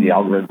from the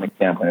algorithmic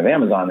standpoint of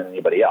Amazon than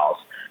anybody else.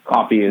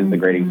 Coffee is a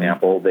great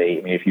example.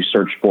 If you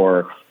search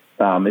for,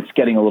 it's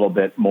getting a little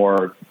bit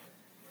more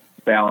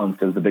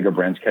balanced as the bigger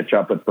brands catch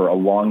up, but for a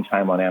long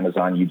time on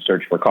Amazon, you'd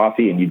search for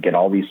coffee and you'd get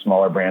all these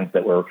smaller brands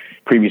that were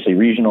previously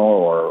regional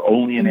or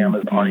only on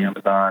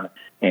Amazon,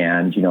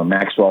 and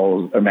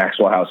Maxwell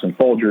House and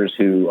Folgers,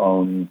 who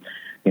own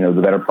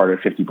the better part of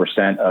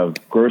 50% of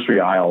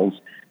grocery aisles,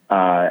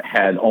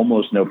 had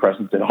almost no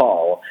presence at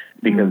all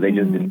because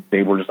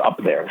they were just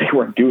up there. They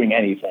weren't doing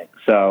anything.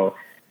 So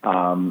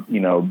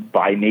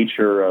by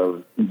nature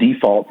of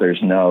default,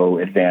 there's no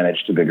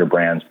advantage to bigger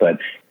brands, but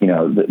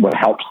what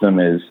helps them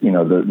is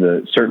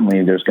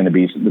certainly there's going to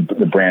be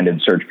the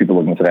branded search, people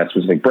looking for that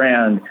specific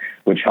brand,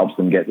 which helps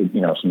them get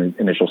some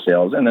initial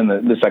sales, and then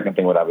the second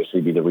thing would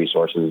obviously be the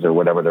resources or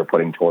whatever they're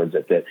putting towards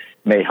it that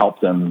may help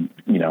them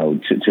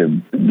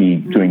to be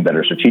doing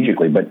better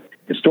strategically. But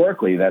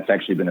historically, that's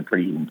actually been a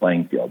pretty even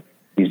playing field.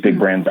 These big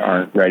brands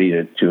aren't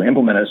ready to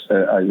implement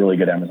a really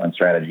good Amazon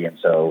strategy, and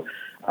so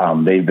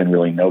they've been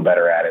really no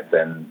better at it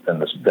than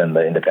the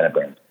independent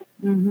brands.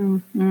 Mm-hmm,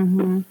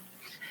 mm-hmm.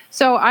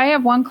 So I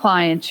have one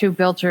client who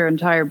built her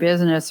entire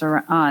business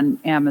on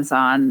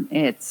Amazon.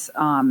 It's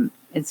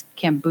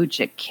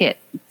kombucha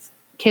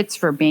kits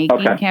for making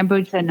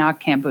kombucha,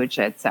 not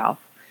kombucha itself.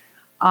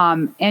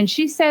 And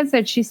she says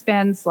that she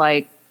spends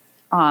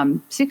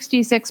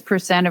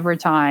 66% of her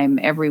time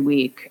every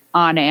week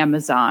on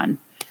Amazon.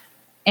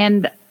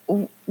 And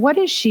what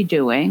is she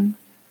doing?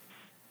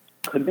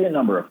 Could be a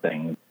number of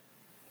things.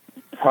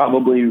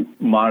 Probably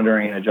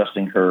monitoring and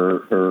adjusting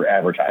her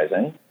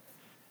advertising,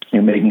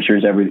 making sure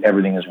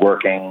everything is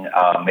working,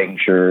 making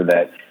sure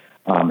that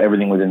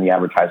Everything within the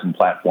advertising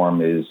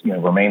platform is,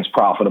 remains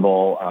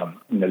profitable.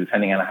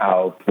 Depending on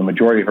how the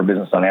majority of her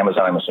business on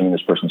Amazon, I'm assuming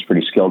this person's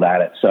pretty skilled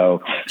at it.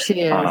 So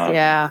she is,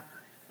 yeah.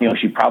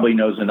 She probably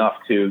knows enough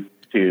to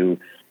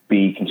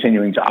be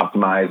continuing to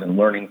optimize and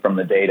learning from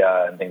the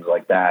data and things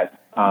like that.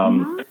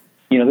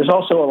 There's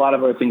also a lot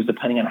of other things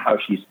depending on how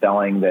she's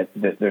selling that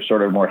there's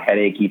sort of more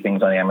headachy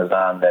things on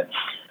Amazon that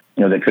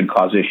could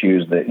cause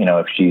issues. That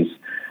if she's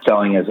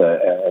selling as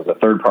a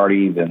third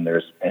party, then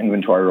there's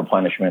inventory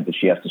replenishment that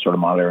she has to sort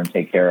of monitor and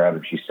take care of.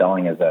 If she's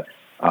selling as a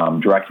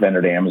direct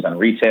vendor to Amazon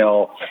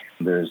retail,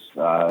 there's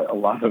a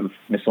lot of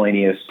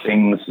miscellaneous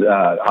things,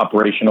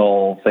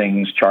 operational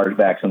things,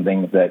 chargebacks and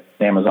things that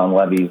Amazon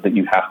levies that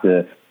you have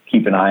to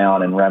keep an eye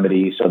on and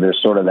remedy. So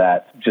there's sort of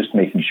that, just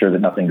making sure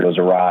that nothing goes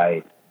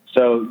awry.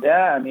 So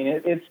yeah, I mean,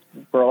 it's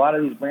for a lot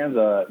of these brands,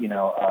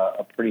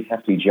 a pretty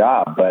hefty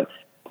job. But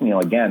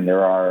again,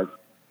 there are.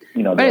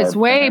 But it's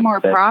way more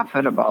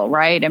profitable,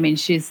 right? I mean,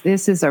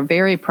 this is a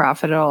very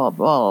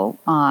profitable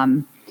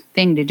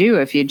thing to do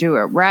if you do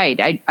it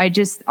right.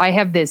 I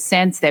have this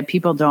sense that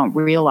people don't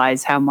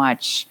realize how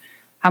much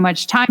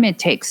time it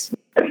takes.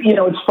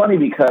 It's funny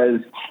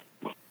because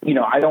you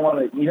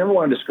never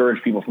want to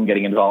discourage people from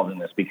getting involved in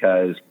this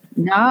because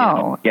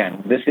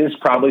again, this is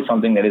probably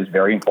something that is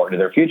very important to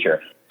their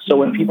future. So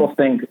when people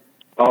think,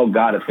 oh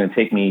God, it's going to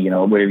take me,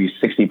 maybe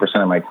 60%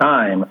 of my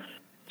time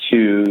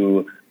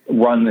to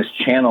run this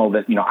channel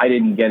that, I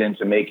didn't get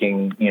into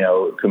making,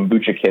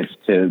 kombucha kits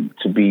to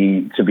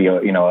be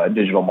a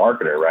digital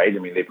marketer, right? I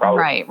mean, they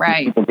probably,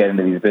 people get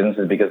into these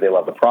businesses because they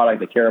love the product,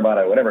 they care about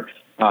it, whatever.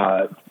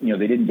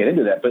 They didn't get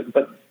into that,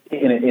 but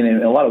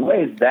in a lot of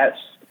ways, that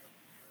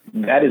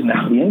is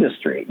now the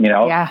industry,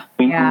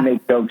 We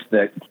make jokes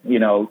that,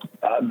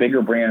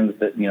 bigger brands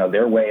that,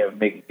 their way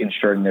of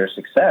ensuring their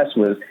success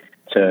was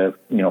to,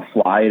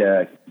 fly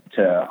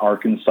to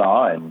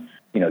Arkansas and,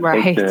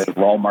 take the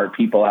Walmart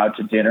people out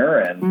to dinner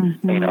and,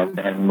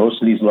 and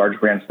most of these large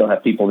brands still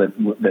have people that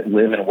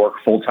live and work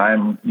full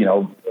time,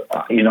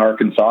 in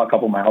Arkansas, a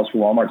couple miles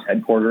from Walmart's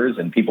headquarters,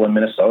 and people in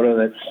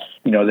Minnesota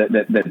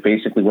that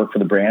basically work for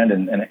the brand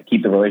and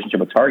keep the relationship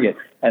with Target.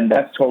 And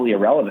that's totally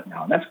irrelevant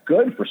now. And that's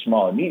good for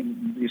small and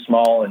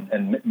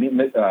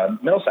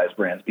middle-sized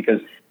brands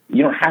because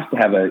you don't have to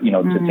have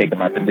to take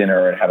them out to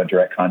dinner and have a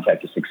direct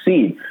contact to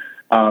succeed.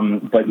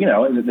 But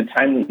the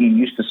time that you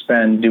used to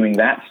spend doing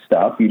that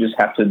stuff, you just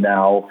have to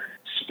now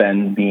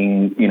spend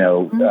being,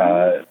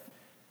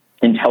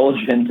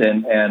 intelligent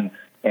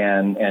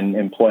and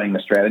employing the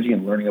strategy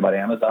and learning about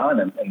Amazon.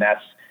 And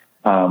that's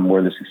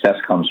where the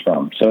success comes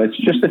from. So it's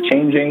just a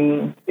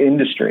changing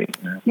industry.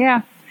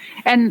 Yeah.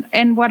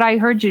 And what I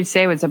heard you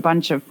say was a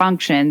bunch of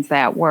functions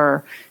that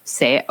were,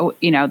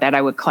 that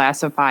I would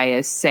classify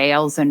as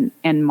sales and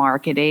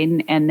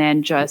marketing, and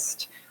then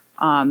just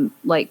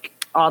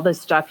all the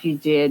stuff you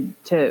did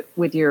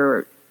with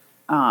your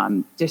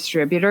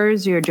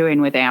distributors, you're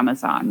doing with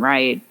Amazon,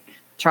 right?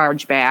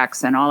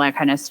 Chargebacks and all that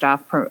kind of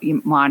stuff,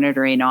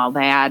 monitoring all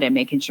that and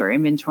making sure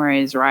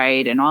inventory is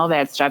right and all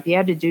that stuff. You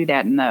had to do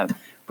that in the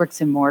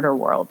bricks and mortar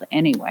world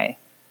anyway.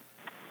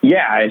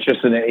 Yeah, it's just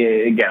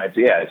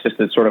it's just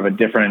a sort of a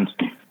different,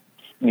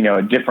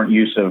 a different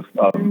use of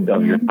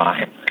your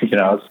time,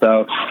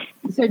 So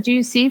do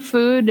you see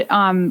food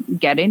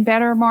getting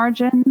better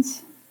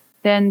margins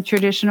than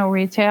traditional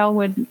retail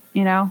would,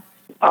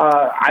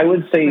 I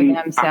would say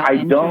I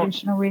don't.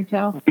 Traditional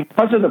retail?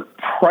 Because of the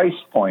price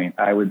point,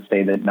 I would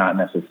say that not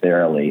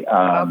necessarily.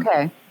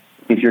 Okay.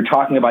 If you're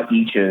talking about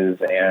eaches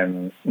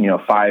and, $5,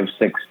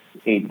 $6,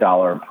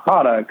 $8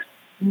 products,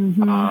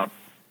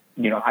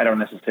 I don't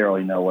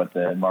necessarily know what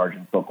the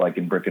margins look like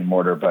in brick and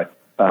mortar, but,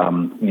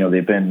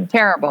 they've been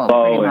terrible,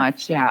 pretty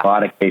much. Yeah. A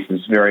lot of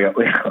cases, very,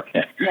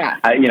 yeah.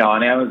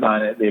 On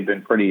Amazon, they've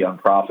been pretty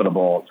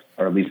unprofitable,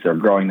 or at least they're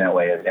growing that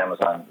way as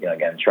Amazon,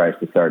 again, tries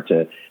to start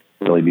to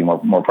really be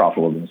more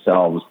profitable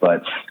themselves.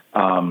 But,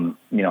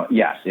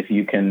 yes, if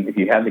you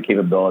have the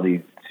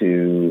capability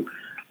to,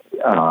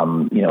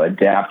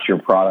 adapt your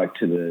product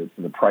to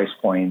the price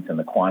points and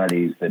the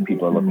quantities that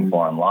people are looking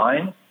for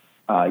online,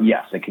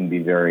 yes, it can be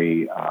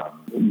very,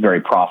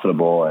 very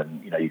profitable,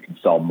 and you can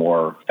sell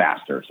more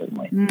faster,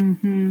 certainly.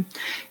 Mm-hmm.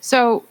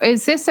 So,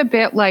 is this a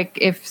bit like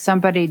if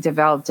somebody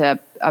developed a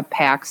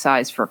pack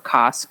size for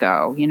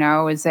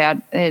Costco? Is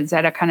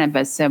that a kind of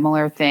a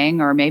similar thing,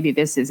 or maybe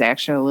this is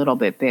actually a little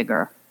bit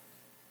bigger?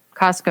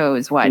 Costco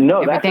is what?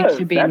 No, everything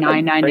should be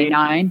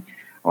 $9.99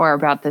 or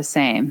about the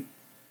same.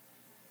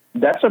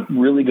 That's a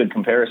really good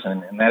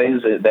comparison, and that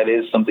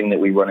is something that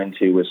we run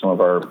into with some of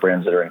our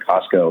brands that are in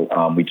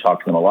Costco. We talk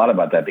to them a lot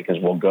about that because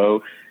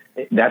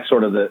that's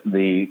sort of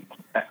the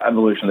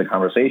evolution of the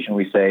conversation.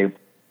 We say,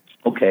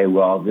 okay,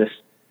 well, this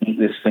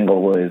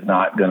single is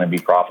not going to be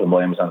profitable.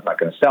 Amazon's not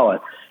going to sell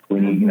it.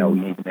 We need, we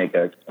need to make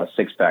a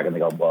 6-pack, and they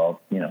go,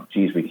 well,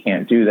 geez, we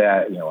can't do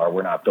that. Or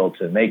we're not built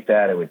to make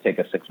that. It would take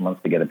us 6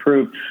 months to get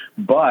approved.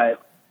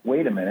 But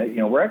wait a minute,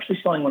 we're actually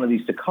selling one of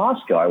these to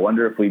Costco. I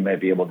wonder if we might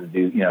be able to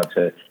do,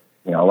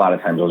 a lot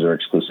of times those are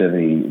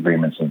exclusivity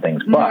agreements and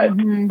things. But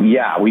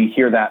yeah, we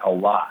hear that a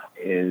lot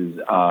is,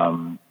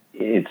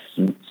 it's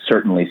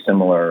certainly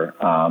similar,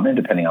 and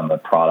depending on the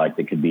product,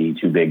 it could be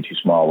too big, too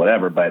small,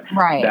 whatever. But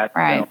that's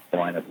the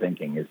line of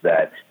thinking is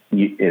that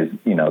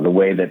the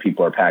way that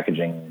people are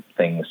packaging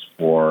things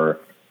for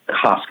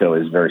Costco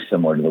is very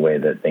similar to the way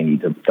that they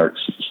need to start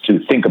to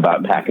think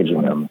about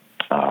packaging them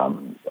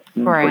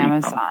for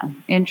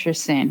Amazon.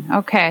 Interesting.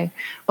 Okay.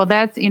 Well,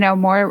 that's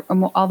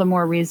all the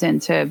more reason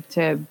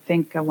to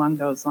think along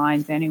those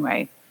lines.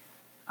 Anyway.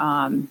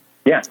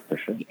 Yeah, for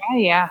sure.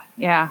 Yeah.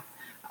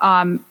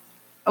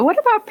 What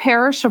about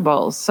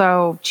perishables?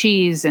 So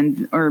cheese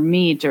or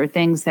meat or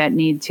things that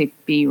need to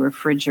be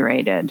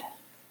refrigerated.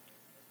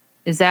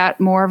 Is that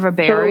more of a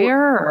barrier,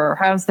 or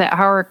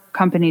how are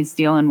companies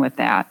dealing with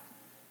that?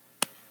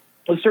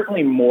 Well,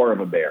 certainly more of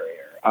a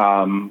barrier.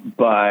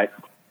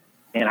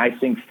 And I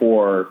think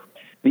the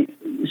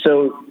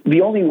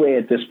only way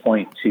at this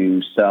point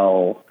to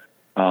sell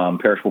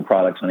perishable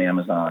products on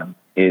Amazon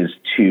is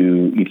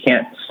you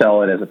can't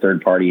sell it as a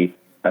third party,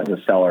 as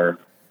a seller,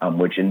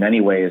 which in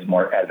many ways is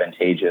more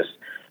advantageous.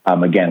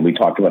 Again, we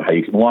talked about how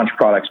you can launch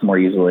products more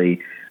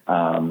easily.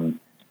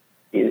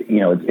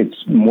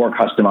 It's more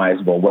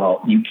customizable.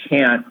 Well, you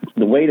can't.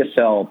 The way to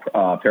sell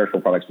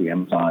perishable products through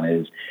Amazon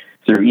is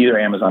through either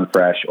Amazon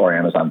Fresh or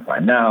Amazon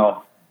Prime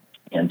Now.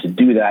 And to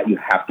do that, you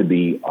have to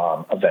be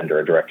a vendor,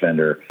 a direct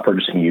vendor,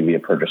 purchasing you via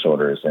purchase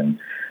orders and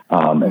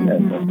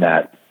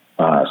that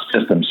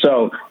system.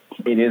 So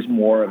it is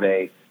more of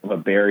a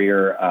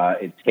barrier.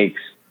 It takes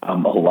a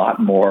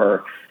lot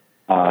more.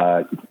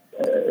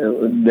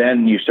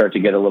 Then you start to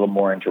get a little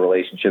more into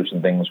relationships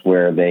and things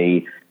where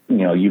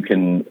you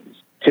can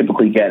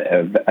typically get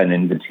an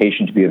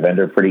invitation to be a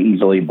vendor pretty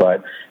easily,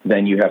 but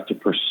then you have to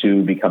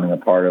pursue becoming a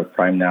part of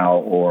Prime Now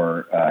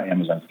or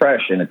Amazon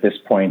Fresh. And at this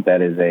point,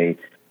 that is a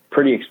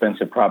pretty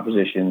expensive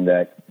proposition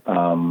that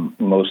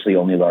mostly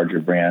only larger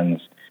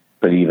brands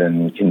could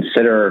even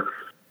consider.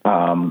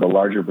 The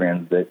larger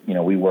brands that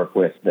we work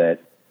with that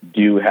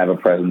do have a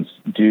presence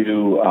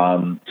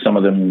some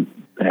of them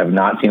have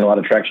not seen a lot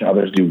of traction.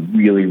 Others do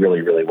really,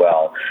 really, really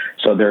well.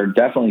 So there are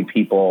definitely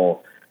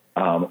people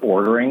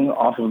ordering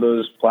off of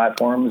those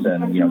platforms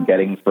and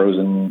getting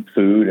frozen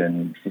food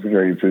and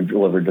refrigerated food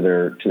delivered to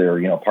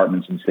their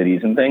apartments and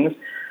cities and things.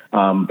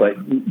 But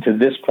to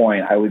this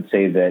point, I would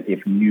say that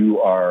if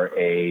you are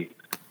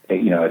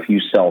if you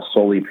sell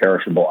solely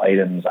perishable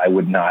items, I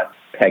would not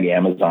peg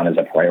Amazon as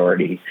a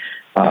priority.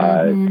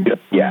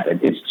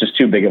 It's just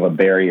too big of a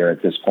barrier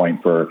at this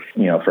point for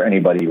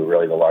anybody,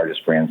 really the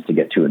largest brands, to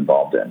get too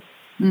involved in.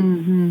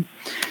 Mm-hmm.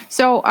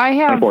 So I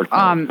have,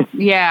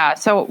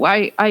 So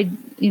I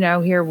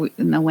here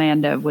in the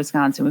land of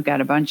Wisconsin, we've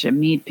got a bunch of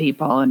meat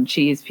people and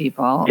cheese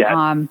people.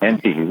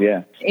 And cheese,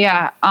 yeah.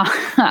 Yeah.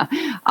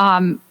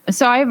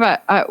 So I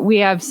have we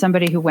have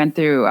somebody who went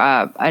through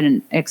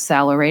an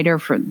accelerator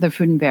for the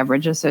Food and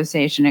Beverage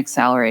Association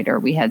accelerator.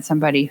 We had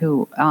somebody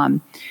who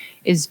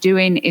is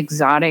doing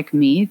exotic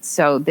meats.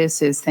 So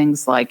this is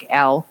things like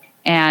elk,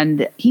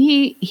 and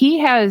he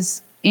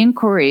has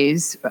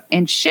inquiries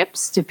and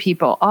ships to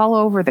people all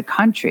over the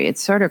country.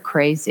 It's sort of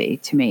crazy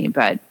to me,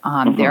 but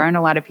there aren't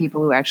a lot of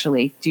people who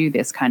actually do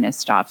this kind of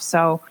stuff.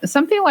 So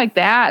something like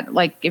that,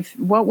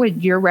 what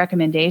would your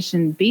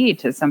recommendation be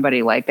to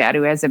somebody like that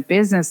who has a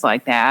business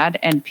like that,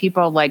 and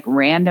people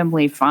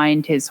randomly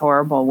find his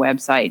horrible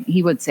website?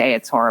 He would say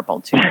it's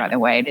horrible too, by the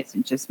way. It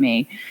isn't just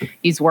me.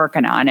 He's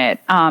working on it.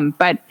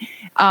 But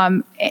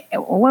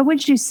what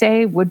would you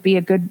say would be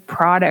a good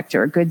product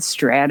or a good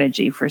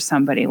strategy for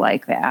somebody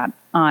like that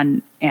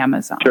on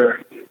Amazon? Sure.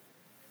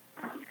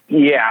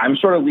 Yeah, I'm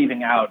sort of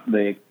leaving out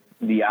the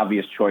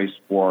obvious choice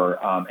for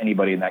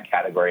anybody in that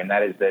category, and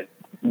that is that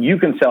you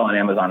can sell on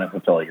Amazon and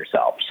fulfill it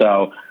yourself.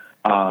 So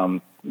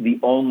the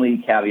only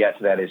caveat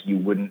to that is you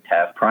wouldn't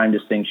have Prime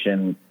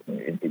distinction.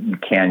 You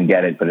can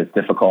get it, but it's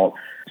difficult.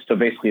 So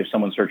basically, if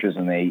someone searches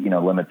and they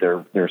limit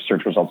their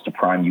search results to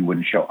Prime, you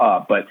wouldn't show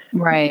up. But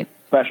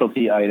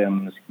specialty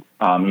items,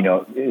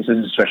 this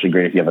is especially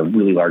great if you have a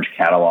really large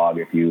catalog.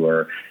 If you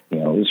are,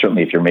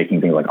 certainly if you're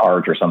making things like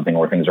art or something,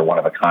 or things are one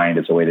of a kind,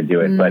 it's a way to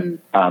do it. But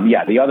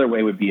the other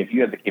way would be if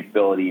you have the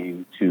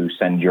capability to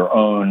send your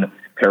own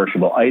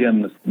perishable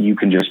items, you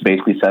can just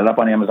basically set it up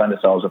on Amazon to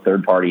sell as a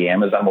third party.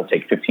 Amazon will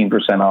take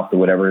 15% off the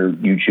whatever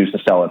you choose to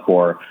sell it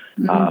for.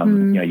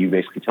 You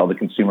basically tell the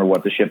consumer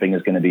what the shipping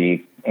is going to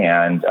be,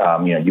 and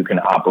you can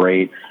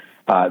operate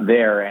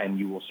there, and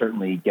you will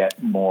certainly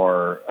get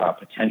more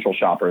potential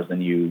shoppers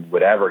than you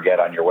would ever get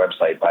on your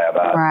website by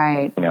about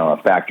a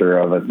factor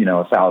of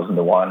 1,000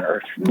 to 1,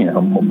 or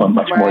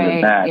much more than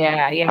that.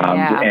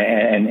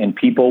 And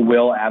people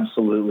will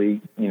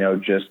absolutely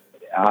just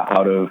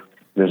out of,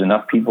 there's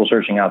enough people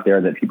searching out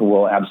there that people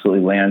will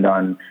absolutely land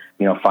on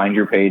find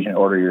your page and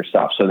order your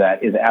stuff. So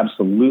that is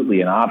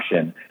absolutely an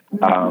option.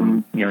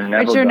 But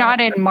you're not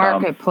in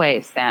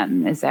marketplace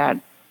then. Is that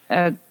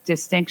a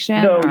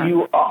distinction? No,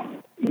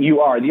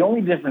 you are. The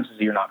only difference is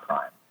you're not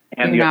Prime.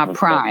 And you're not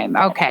Prime.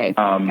 Okay,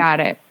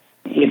 got it.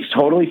 It's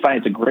totally fine.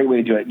 It's a great way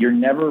to do it. You're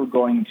never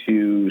going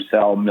to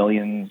sell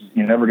millions.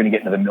 You're never going to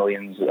get into the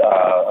millions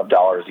of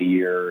dollars a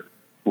year.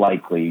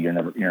 Likely, you're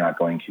not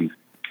going to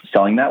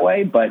selling that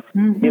way, but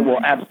it will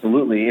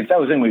absolutely, it's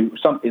absolutely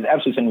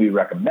something we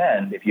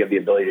recommend if you have the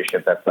ability to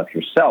ship that stuff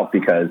yourself,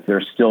 because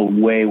there's still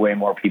way, way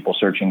more people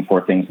searching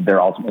for things that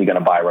they're ultimately going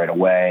to buy right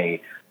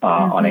away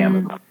on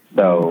Amazon.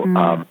 So,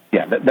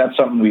 that's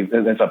something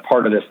that's a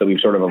part of this that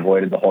we've sort of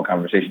avoided the whole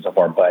conversation so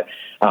far. But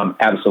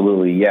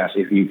absolutely, yes,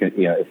 if you could,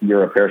 if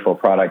you're a perishable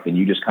product and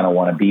you just kind of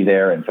want to be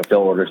there and fulfill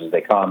orders as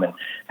they come and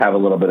have a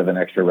little bit of an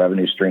extra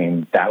revenue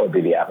stream, that would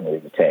be the avenue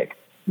to take.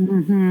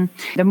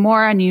 The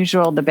more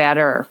unusual, the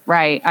better,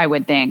 right? I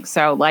would think.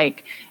 So,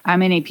 like, how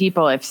many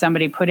people, if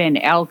somebody put in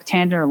elk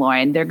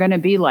tenderloin, they're going to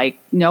be like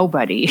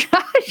nobody.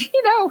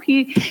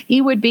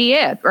 He would be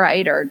it,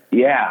 right? Or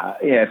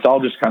it's all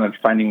just kind of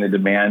finding the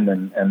demand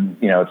and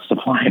it's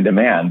supply and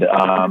demand.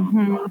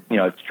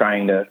 It's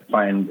trying to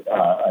find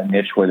a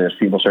niche where there's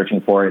people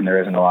searching for it and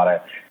there isn't a lot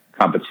of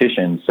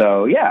competition.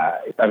 So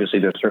obviously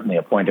there's certainly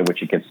a point at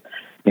which it gets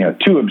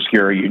too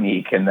obscure or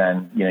unique, and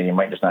then you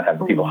might just not have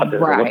the people out there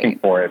that are looking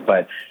for it.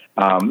 But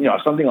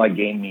something like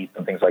game meat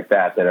and things like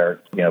that are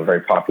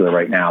very popular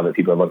right now that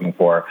people are looking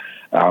for.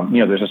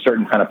 There's a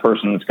certain kind of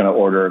person that's going to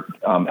order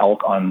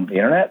elk on the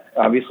internet.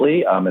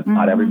 Obviously, it's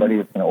not everybody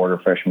that's going to order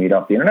fresh meat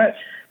off the internet,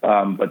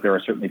 but there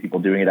are certainly people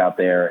doing it out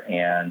there.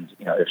 And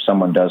if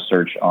someone does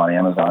search on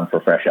Amazon for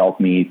fresh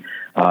elk meat,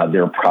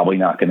 there's probably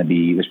not going to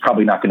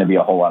be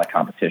a whole lot of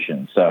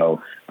competition.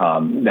 So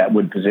that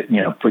would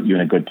put you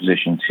in a good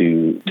position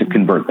to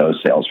convert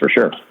those sales for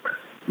sure.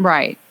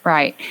 Right.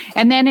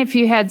 And then if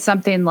you had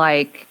something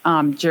like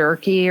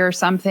jerky or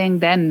something,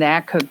 then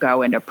that could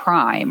go into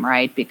Prime,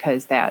 right?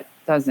 Because that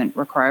doesn't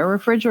require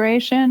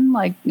refrigeration.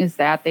 Like, is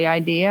that the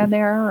idea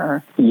there?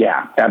 Or?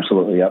 Yeah,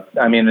 absolutely. Yep.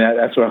 I mean,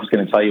 that's what I was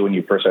going to tell you when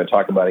you first started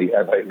talking about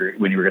it.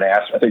 When you were going to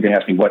ask, I think you were going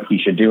to ask me what he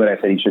should do, and I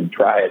said he should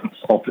dry it and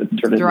salt it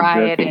and turn it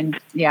into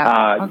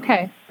jerky.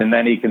 Okay. And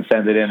then he can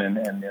send it in,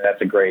 and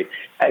that's a great,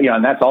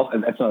 and that's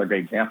another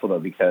great example though,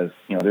 because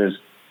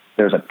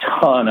there's a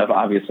ton of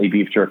obviously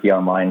beef jerky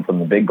online from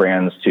the big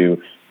brands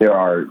there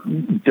are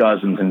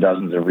dozens and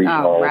dozens of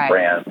regional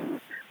brands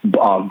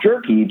of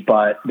jerky,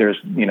 but there's,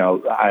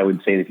 I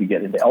would say that if you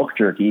get into elk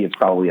jerky, it's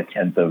probably a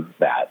tenth of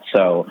that.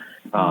 So,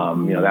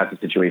 that's a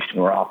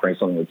situation where offering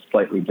something that's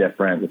slightly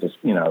different, which is,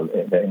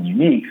 and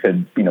unique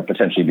could,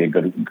 potentially be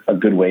a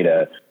good way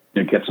to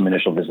get some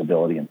initial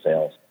visibility in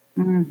sales.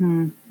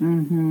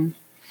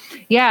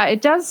 Yeah,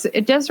 it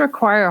does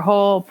require a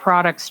whole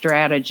product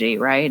strategy,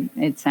 right?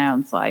 It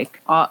sounds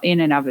like in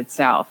and of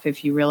itself,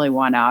 if you really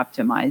want to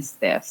optimize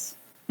this.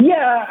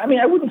 Yeah, I mean,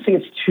 I wouldn't say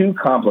it's too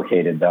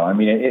complicated, though. I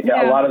mean,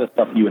 a lot of the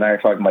stuff you and I are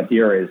talking about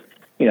here is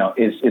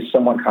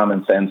somewhat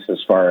common sense as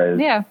far as,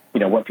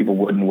 what people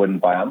would and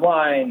wouldn't buy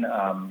online.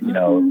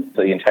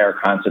 The entire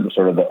concept of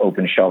sort of the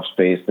open shelf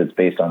space that's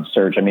based on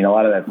search. I mean, a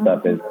lot of that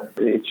stuff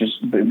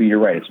you're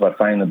right. It's about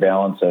finding the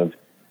balance of,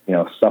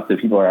 stuff that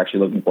people are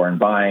actually looking for and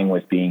buying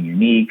with being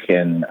unique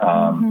and,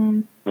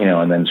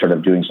 and then sort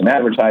of doing some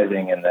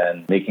advertising and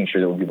then making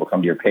sure that when people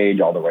come to your page,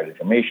 all the right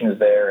information is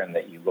there and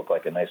that you look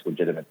like a nice,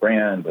 legitimate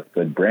brand with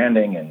good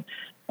branding and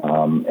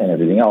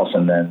everything else.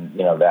 And then,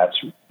 that's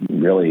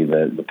really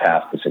the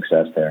path to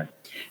success there.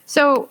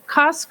 So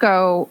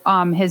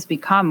Costco has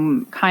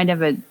become kind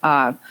of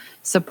a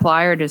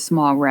supplier to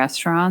small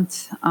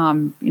restaurants,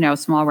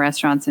 small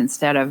restaurants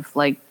instead of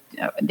like,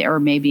 or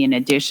maybe in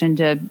addition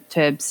to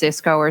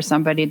Sysco or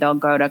somebody, they'll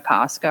go to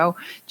Costco.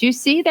 Do you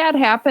see that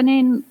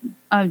happening,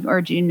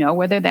 or do you know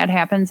whether that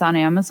happens on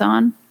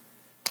Amazon?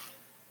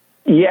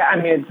 Yeah, I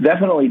mean, it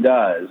definitely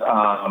does.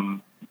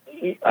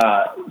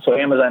 So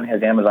Amazon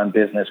has Amazon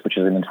Business, which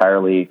is an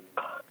entirely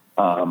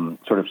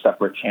sort of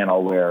separate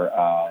channel where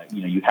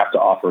you have to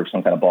offer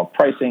some kind of bulk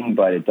pricing,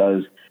 but it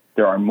does.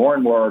 There are more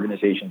and more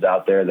organizations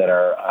out there that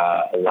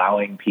are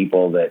allowing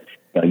people that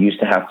used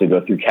to have to go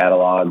through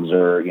catalogs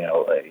or,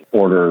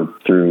 order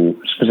through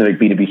specific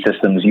B2B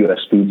systems, US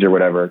Foods or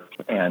whatever.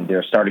 And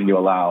they're starting to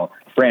allow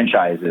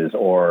franchises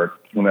or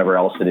whomever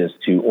else it is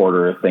to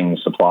order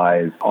things,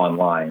 supplies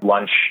online,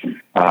 lunch,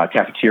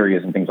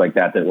 cafeterias and things like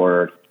that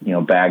order,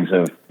 bags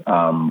of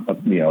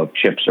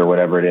chips or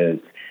whatever it is.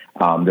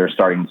 They're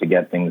starting to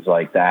get things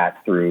like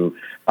that through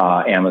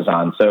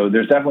Amazon. So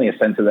there's definitely a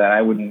sense of that.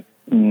 I wouldn't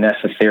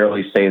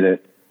necessarily say that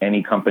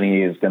any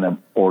company is going to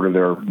order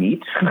their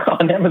meat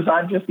on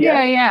Amazon just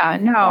yet. Yeah.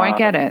 No, I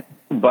get it.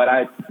 But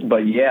I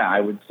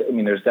would say, I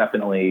mean, there's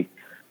definitely,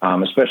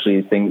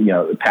 especially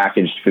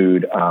packaged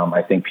food.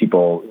 I think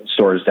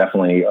stores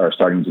definitely are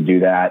starting to do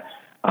that.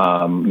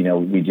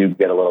 We do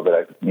get a little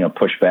bit of,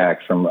 pushback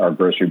from our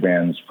grocery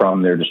brands,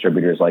 from their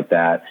distributors like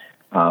that,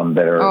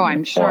 that are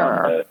I'm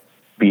sure. on the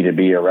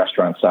B2B or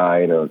restaurant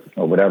side or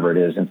whatever it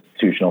is,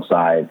 institutional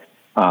side.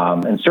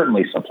 And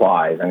certainly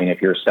supplies. I mean, if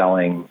you're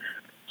selling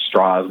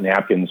straws,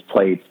 napkins,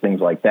 plates,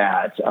 things like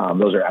that,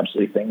 those are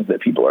absolutely things that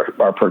people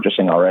are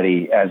purchasing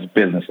already as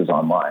businesses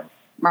online.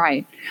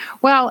 Right.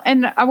 Well,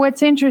 and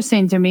what's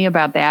interesting to me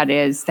about that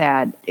is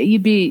that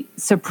you'd be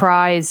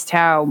surprised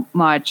how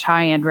much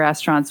high-end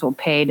restaurants will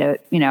pay to,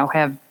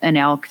 have an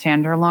elk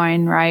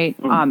tenderloin, right?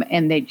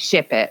 And they'd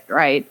ship it,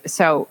 right?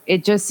 So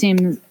it just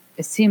seems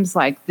it seems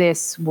like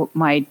this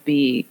might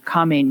be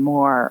coming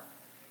more,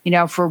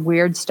 for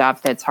weird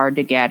stuff that's hard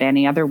to get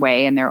any other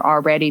way. And they're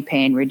already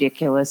paying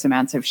ridiculous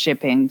amounts of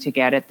shipping to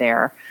get it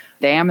there.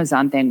 The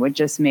Amazon thing would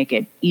just make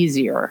it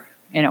easier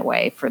in a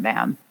way for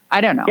them. I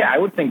don't know. Yeah, I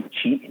would think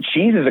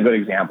cheese is a good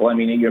example. I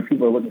mean,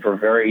 people are looking for a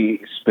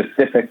very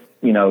specific,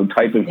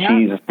 type of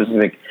cheese, a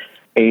specific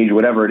age,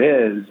 whatever it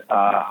is.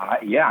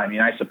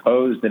 I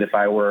suppose that if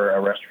I were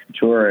a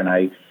restaurateur and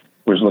I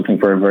was looking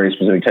for a very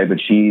specific type of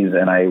cheese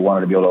and I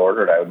wanted to be able to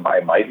order it,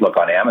 I might look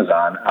on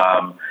Amazon.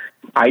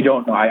 I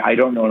don't know. I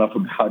don't know enough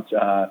about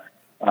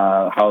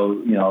how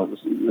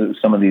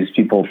some of these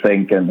people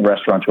think, and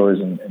restaurateurs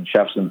and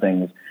chefs and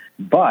things.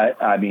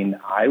 But I mean,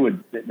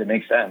 it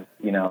makes sense.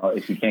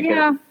 If you can't get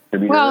a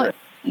distributor. Well,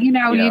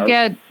 you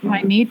get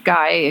my meat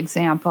guy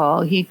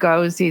example.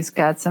 He's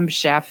got some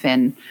chef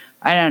in,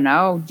 I don't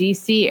know,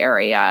 DC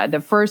area.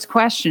 The first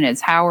question is,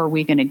 how are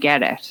we going to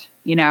get it?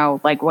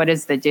 What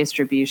is the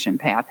distribution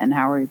path and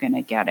how are you going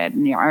to get it?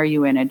 And are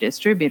you in a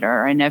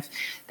distributor? And if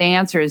the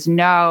answer is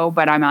no,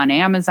 but I'm on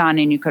Amazon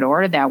and you could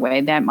order that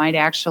way, that might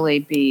actually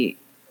be,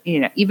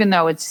 even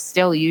though it's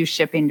still you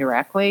shipping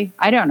directly.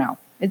 I don't know.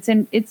 It's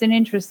an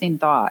interesting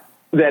thought.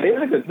 That is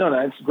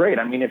that's great.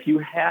 I mean, if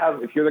you're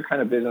the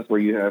kind of business where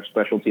you have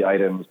specialty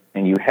items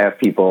and you have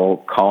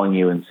people calling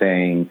you and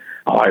saying,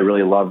 oh, I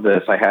really love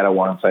this. I had it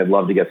once. I'd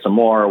love to get some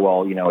more.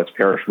 Well, it's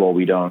perishable.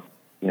 We don't,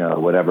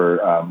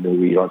 whatever,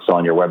 we don't sell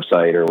on your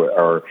website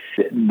or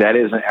that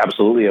is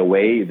absolutely a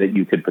way that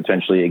you could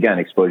potentially, again,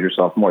 expose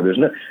yourself more. There's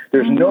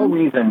no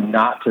reason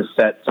not to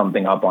set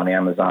something up on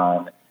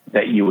Amazon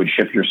that you would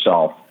ship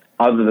yourself,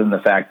 other than the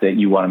fact that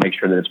you want to make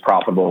sure that it's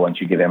profitable once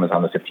you give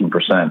Amazon the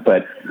 15%.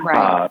 But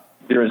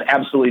there is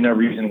absolutely no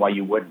reason why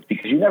you wouldn't,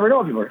 because you never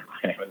know if people are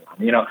buying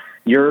Amazon.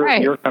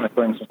 You're kind of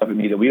throwing some stuff at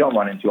me that we don't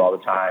run into all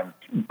the time,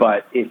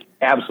 but it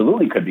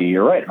absolutely could be,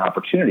 you're right, an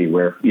opportunity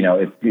where,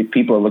 if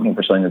people are looking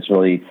for something that's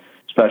really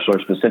special or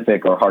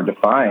specific or hard to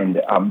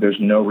find, there's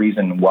no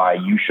reason why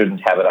you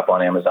shouldn't have it up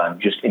on Amazon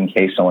just in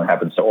case someone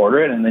happens to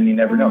order it. And then you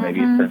never know,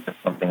 maybe it's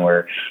something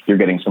where you're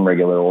getting some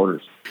regular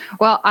orders.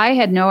 Well, I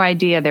had no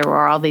idea there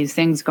were all these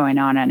things going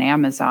on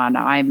Amazon.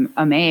 I'm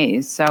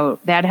amazed. So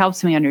that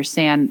helps me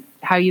understand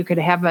how you could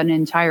have an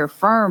entire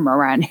firm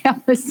around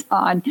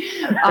Amazon.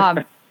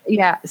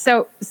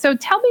 So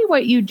tell me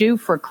what you do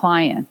for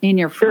clients in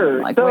your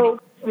firm. Sure.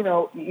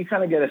 You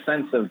kind of get a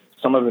sense of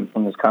some of it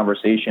from this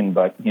conversation,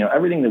 but,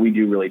 everything that we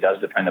do really does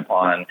depend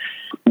upon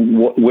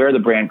where the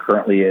brand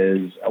currently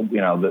is,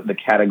 the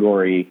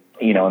category,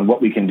 and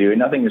what we can do. And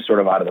nothing is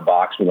sort of out of the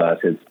box with us.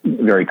 It's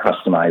very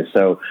customized.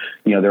 So,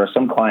 there are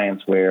some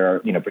clients where,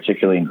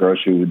 particularly in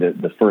grocery,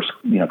 the first,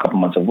 couple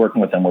months of working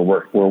with them,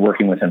 we're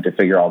working with them to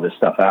figure all this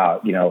stuff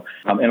out,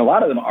 and a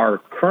lot of them are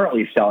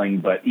currently selling,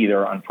 but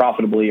either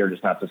unprofitably or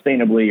just not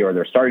sustainably, or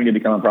they're starting to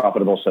become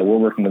unprofitable. So we're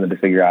working with them to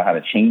figure out how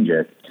to change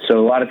it. So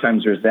a lot of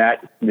times there's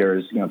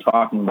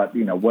talking about,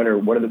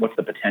 what's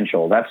the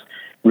potential? That's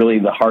really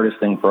the hardest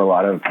thing for a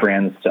lot of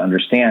brands to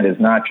understand, is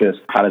not just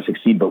how to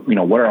succeed, but,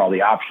 what are all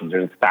the options?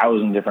 There's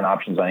 1,000 different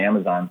options on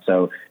Amazon.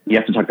 So you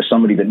have to talk to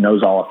somebody that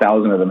knows all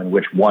 1,000 of them and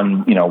which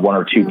one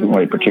or two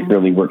might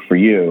particularly work for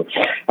you.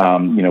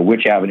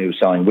 Which avenue is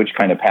selling, which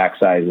kind of pack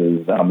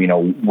sizes,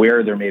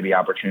 where there may be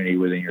opportunity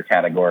within your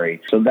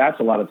category. So that's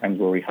a lot of times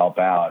where we help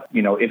out.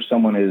 If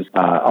someone is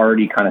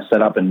already kind of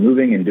set up and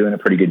moving and doing a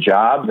pretty good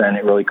job, then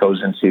it really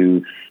goes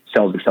into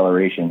sales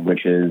acceleration,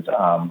 which is,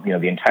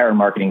 the entire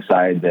marketing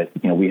side that,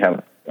 we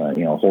have,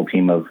 a whole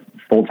team of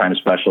full-time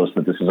specialists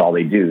that this is all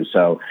they do.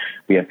 So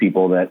we have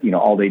people that,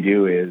 all they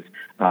do is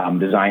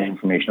design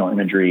informational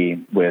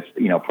imagery with,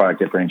 product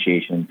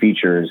differentiation and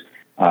features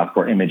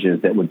for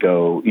images that would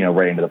go,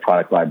 right into the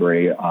product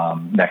library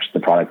next to the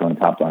product on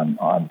top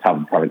of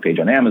the product page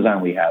on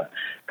Amazon. We have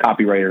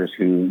copywriters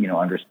who,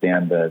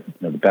 understand the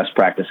best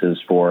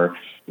practices for,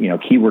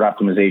 keyword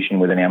optimization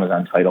within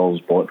Amazon titles,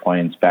 bullet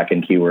points,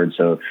 back-end keywords.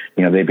 So,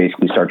 they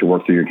basically start to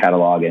work through your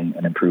catalog and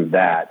improve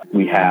that.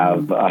 We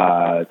have,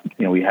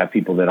 we have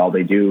people that all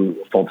they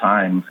do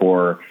full-time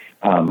for,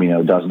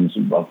 dozens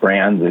of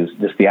brands is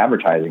just the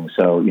advertising.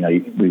 So,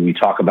 we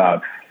talk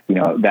about,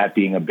 that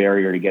being a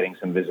barrier to getting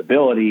some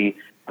visibility.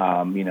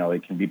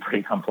 It can be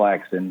pretty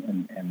complex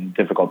and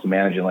difficult to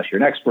manage unless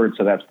you're an expert.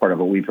 So that's part of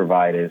what we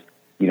provide is,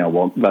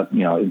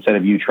 instead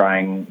of you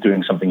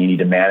doing something you need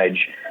to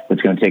manage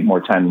that's going to take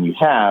more time than you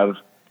have,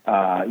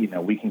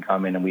 we can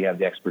come in and we have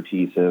the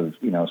expertise of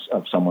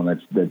someone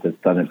that's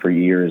done it for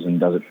years and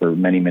does it for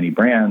many, many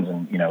brands.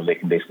 And, they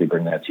can basically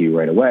bring that to you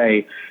right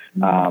away.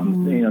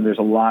 There's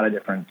a lot of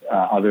different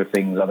other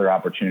things, other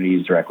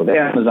opportunities direct with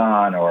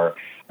Amazon or,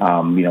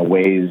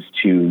 ways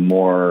to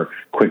more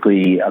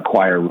quickly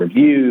acquire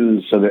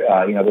reviews. So,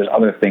 there's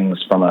other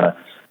things from a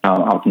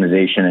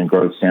optimization and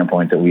growth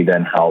standpoint that we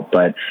then help.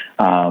 But,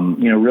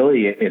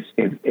 really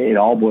it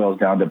all boils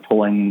down to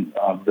pulling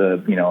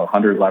the,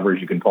 100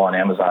 levers you can pull on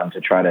Amazon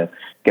to try to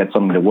get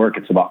something to work.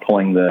 It's about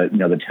pulling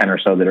the 10 or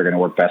so that are going to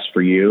work best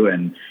for you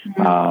and,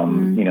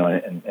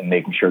 and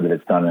making sure that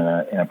it's done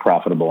in a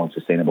profitable and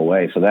sustainable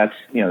way. So that's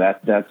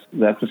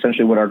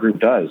essentially what our group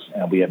does.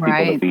 We have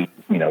people that we,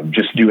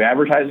 just do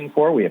advertising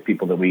for. We have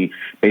people that we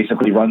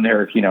basically run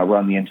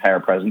the entire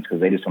presence because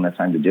they just don't have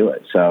time to do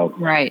it. So,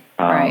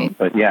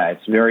 but yeah,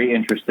 it's very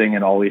interesting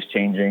and always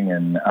changing.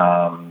 And,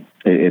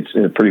 it's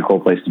a pretty cool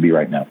place to be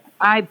right now.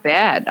 I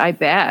bet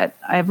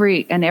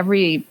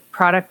every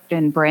product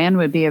and brand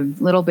would be a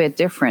little bit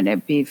different.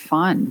 It'd be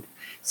fun.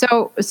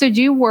 So do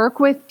you work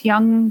with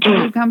young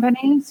food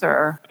companies,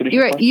 or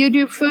you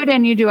do food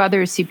and you do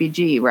other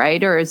CPG,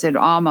 right? Or is it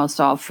almost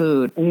all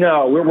food?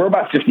 No, we're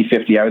about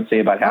 50-50. I would say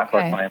about half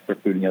our clients are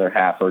food and the other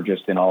half are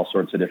just in all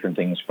sorts of different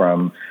things,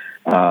 from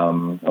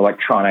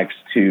electronics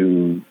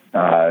to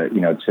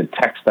to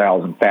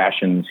textiles and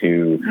fashion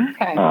to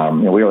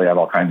we really have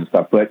all kinds of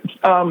stuff. But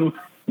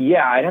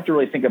I'd have to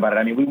really think about it.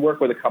 I mean, we work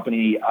with a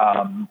company.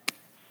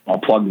 I'll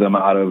plug them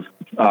out of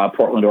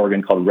Portland,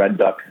 Oregon, called Red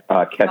Duck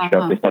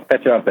Ketchup. They sell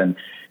ketchup and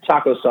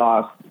taco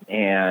sauce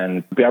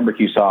and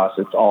barbecue sauce.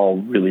 It's all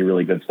really,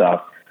 really good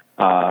stuff.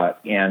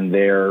 And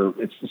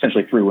it's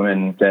essentially 3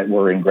 women that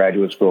were in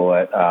graduate school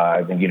at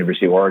the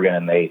University of Oregon,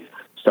 and they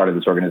started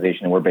this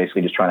organization, and we're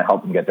basically just trying to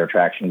help them get their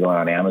traction going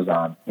on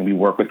Amazon. And we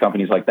work with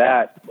companies like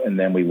that, and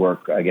then we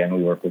work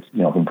with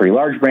some pretty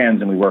large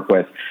brands, and we work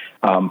with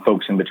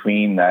folks in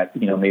between that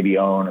maybe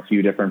own a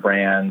few different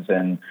brands.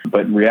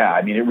 But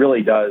I mean, it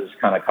really does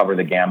kind of cover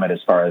the gamut as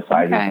far as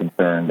size is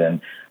concerned,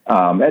 and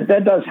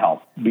that does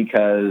help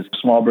because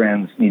small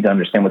brands need to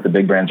understand what the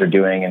big brands are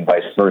doing, and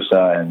vice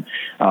versa. And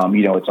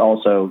it's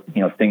also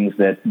things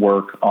that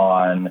work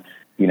on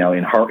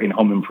in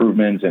home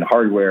improvements and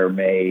hardware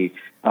may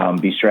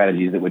be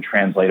strategies that would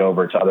translate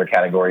over to other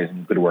categories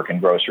and could work in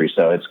grocery.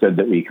 So it's good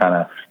that we kind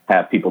of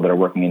have people that are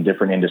working in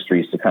different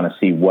industries to kind of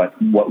see what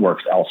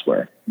works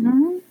elsewhere.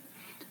 Mm-hmm.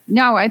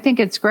 No, I think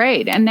it's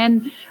great. And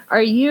then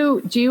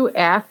do you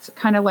act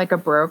kind of like a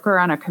broker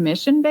on a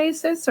commission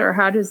basis, or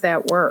how does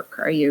that work?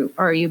 Are you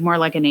more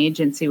like an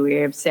agency where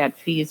you have set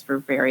fees for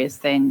various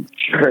things?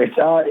 Sure.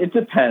 It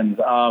depends.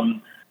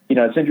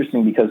 It's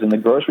interesting because in the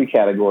grocery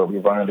category,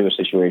 we've run into a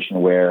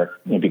situation where,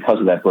 because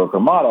of that broker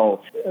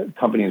model,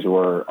 companies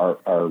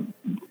are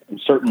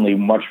certainly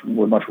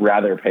would much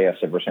rather pay us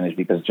a percentage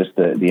because just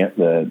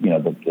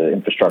the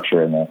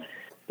infrastructure and the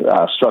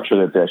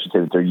structure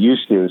that they're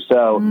used to.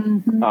 So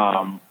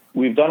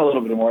we've done a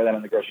little bit more of that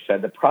on the grocery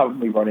side. The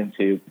problem we run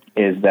into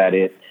is that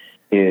it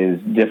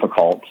is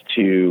difficult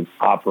to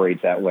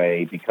operate that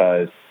way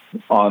because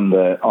on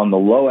the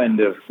low end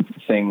of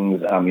things,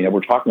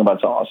 we're talking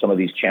about some of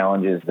these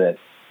challenges that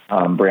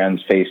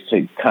brands face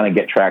to kind of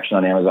get traction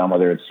on Amazon,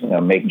 whether it's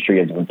making sure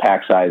you have different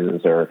pack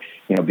sizes or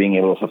being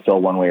able to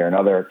fulfill one way or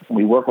another.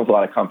 We work with a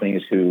lot of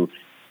companies who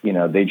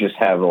they just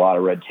have a lot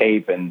of red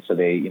tape, and so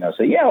they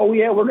say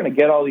we're going to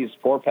get all these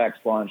 4-packs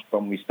launched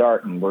when we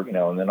start, and we're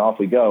and then off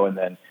we go, and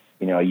then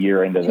a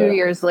year into 2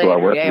 years later,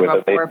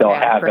 they still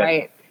have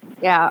it.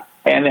 Yeah.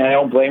 And I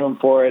don't blame them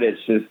for it. It's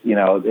just,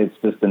 it's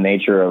just the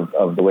nature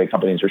of the way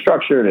companies are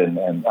structured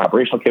and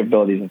operational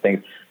capabilities and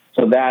things.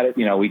 So that,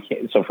 we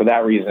can't, so for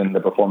that reason, the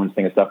performance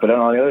thing and stuff. But then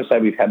on the other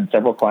side, we've had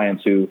several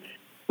clients who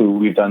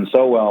we've done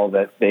so well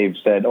that they've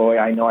said,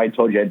 I know I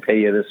told you I'd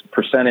pay you this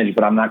percentage,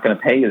 but I'm not going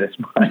to pay you this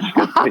much.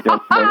 They're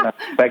not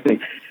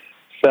expecting.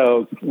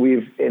 So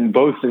in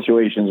both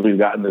situations, we've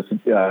gotten this,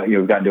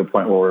 we've gotten to a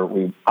point where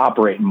we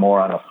operate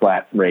more on a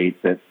flat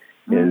rate that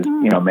is,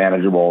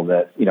 manageable,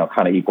 that,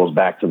 kind of equals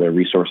back to the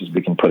resources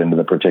we can put into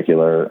the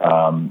particular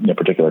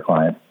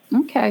client.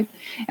 Okay.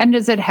 And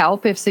does it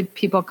help if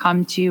people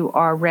come to you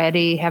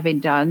already having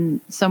done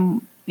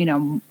some,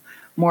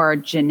 more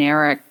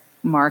generic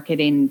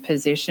marketing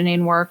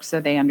positioning work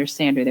so they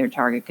understand who their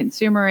target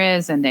consumer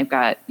is and they've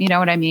got,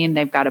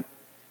 they've got a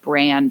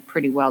brand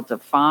pretty well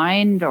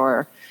defined,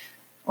 or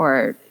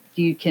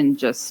you can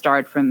just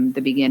start from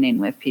the beginning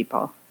with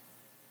people?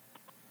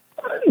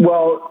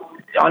 Well,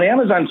 on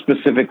Amazon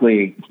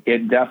specifically,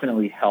 it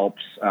definitely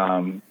helps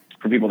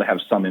for people to have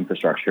some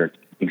infrastructure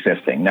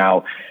existing.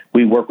 Now,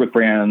 we work with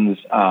brands,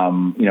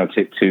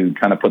 to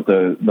kind of put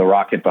the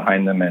rocket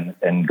behind them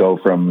and go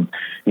from,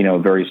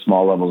 very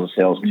small levels of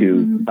sales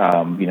to,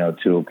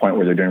 to a point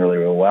where they're doing really,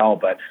 really well.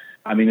 But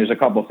I mean, there's a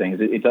couple of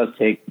things. It does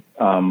take,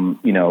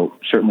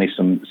 certainly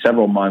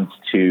several months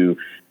to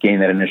gain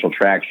that initial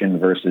traction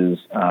versus,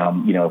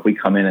 if we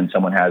come in and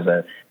someone has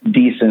a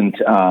decent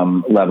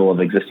level of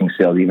existing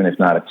sales, even if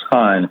not a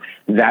ton,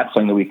 that's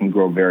something that we can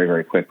grow very,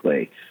 very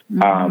quickly.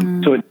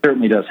 So it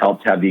certainly does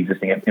help to have the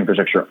existing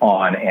infrastructure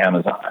on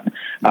Amazon.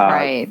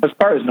 Right. As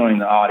far as knowing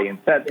the audience,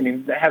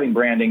 having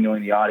branding,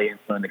 knowing the audience,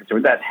 knowing the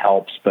consumer, that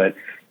helps. But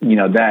the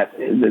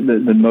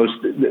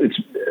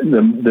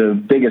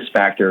biggest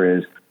factor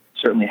is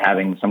certainly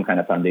having some kind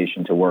of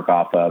foundation to work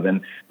off of.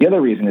 And the other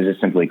reason is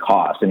just simply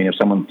cost. I mean, if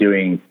someone's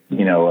doing, a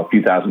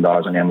few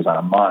 $1,000s on Amazon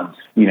a month,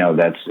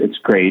 it's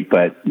great,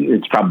 but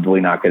it's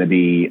probably not going to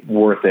be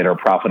worth it or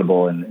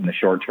profitable in the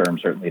short term,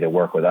 certainly to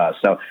work with us.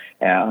 So,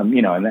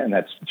 and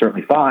that's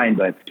certainly fine,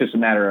 but it's just a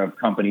matter of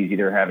companies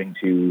either having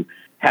to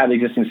have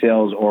existing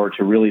sales or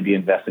to really be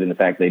invested in the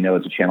fact they know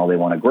it's a channel they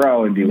want to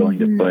grow and be willing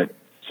to put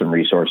some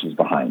resources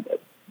behind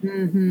it.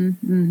 Mm-hmm.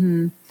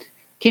 Mm-hmm.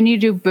 Can you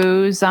do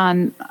booze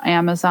on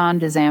Amazon?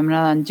 Does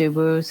Amazon do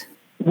booze?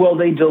 Well,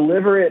 they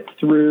deliver it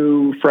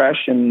through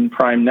Fresh and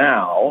Prime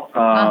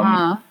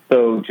Now.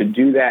 So to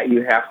do that,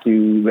 you have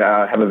to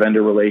have a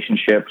vendor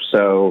relationship.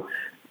 So,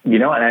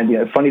 and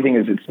the funny thing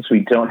is that since we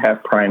don't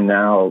have Prime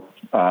Now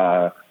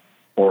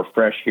or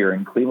Fresh here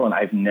in Cleveland,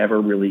 I've never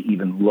really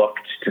even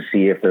looked to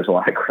see if there's a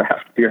lot of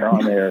craft beer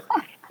on there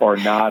or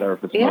not, or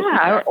if it's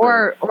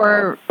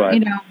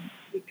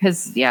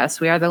because yes,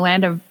 we are the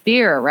land of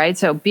beer, right?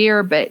 So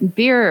beer,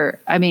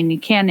 I mean, you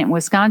can't in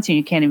Wisconsin,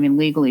 you can't even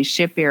legally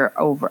ship beer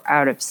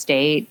out of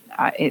state.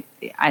 I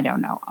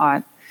don't know.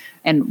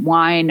 And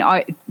wine,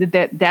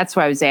 that's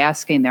why I was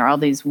asking. There are all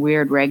these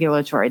weird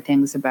regulatory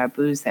things about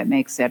booze that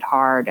makes it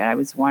hard. And I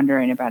was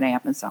wondering about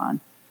Amazon.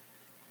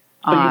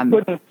 So you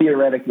couldn't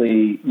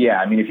theoretically,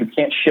 I mean, if you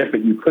can't ship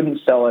it, you couldn't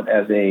sell it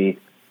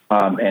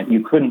and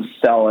you couldn't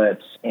sell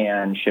it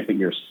and ship it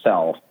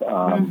yourself.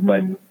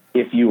 But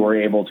if you were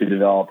able to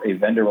develop a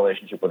vendor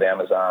relationship with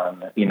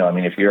Amazon,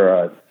 if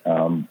you're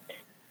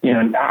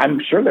I'm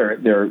sure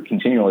they're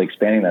continually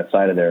expanding that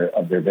side of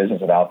their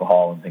business of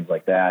alcohol and things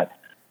like that.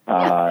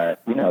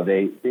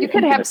 You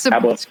could have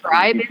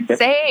subscribe and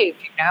save,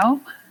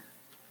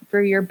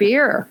 for your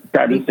beer.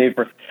 Subscribe and save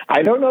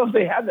I don't know if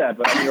they have that,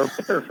 but your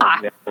beer, for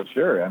example,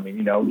 sure. I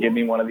mean, give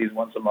me one of these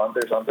once a month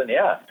or something.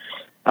 Yeah.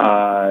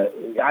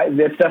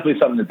 It's definitely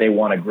something that they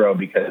want to grow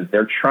because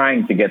they're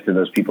trying to get to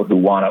those people who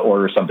want to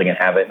order something and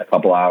have it in a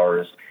couple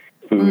hours.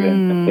 Food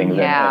and things.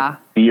 Yeah.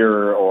 Like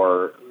beer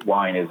or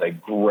wine is a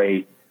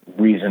great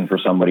reason for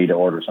somebody to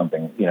order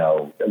something,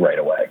 right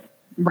away.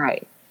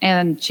 Right.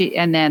 And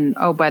then,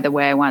 oh, by the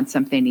way, I want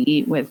something to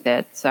eat with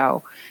it.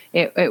 So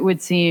it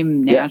would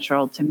seem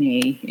natural to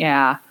me.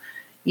 Yeah.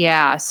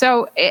 Yeah.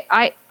 So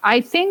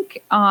I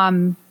think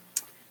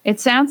it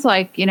sounds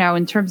like,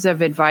 in terms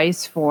of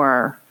advice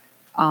for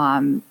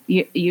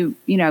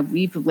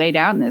we've laid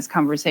out in this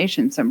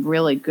conversation some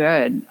really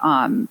good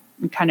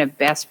kind of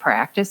best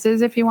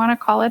practices, if you want to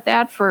call it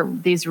that, for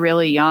these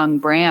really young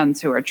brands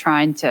who are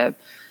trying to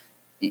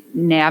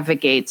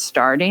navigate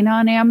starting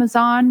on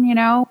Amazon,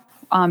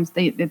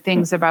 the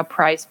things about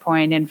price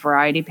point and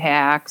variety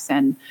packs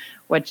and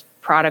what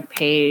product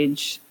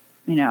page,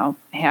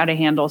 how to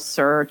handle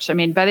search. I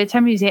mean, by the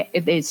time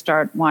they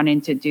start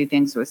wanting to do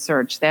things with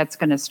search, that's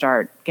going to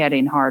start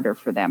getting harder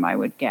for them, I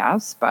would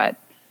guess. But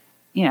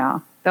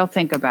they'll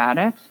think about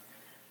it,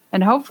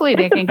 and hopefully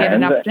they can get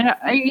enough.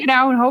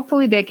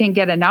 Hopefully they can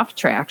get enough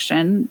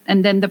traction.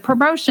 And then the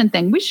promotion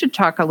thing, we should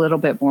talk a little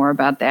bit more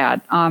about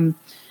that,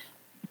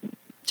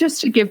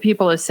 just to give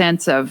people a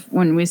sense of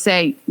when we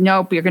say,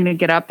 nope, you're going to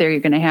get up there, you're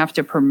going to have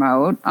to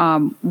promote.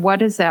 What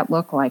does that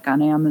look like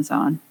on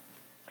Amazon?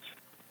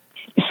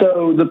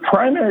 So the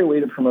primary way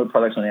to promote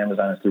products on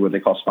Amazon is through what they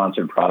call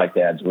sponsored product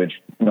ads,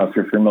 which, if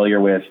you're familiar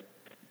with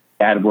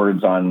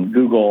AdWords on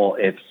Google,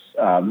 it's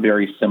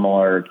very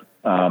similar,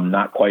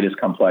 not quite as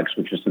complex,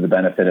 which is to the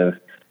benefit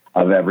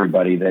of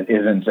everybody that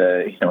isn't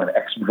an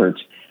expert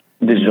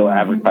digital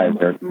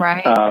advertiser.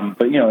 Right.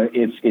 But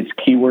it's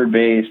keyword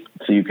based,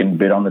 so you can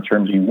bid on the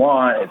terms you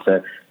want. It's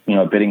a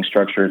bidding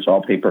structure. It's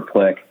all pay per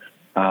click.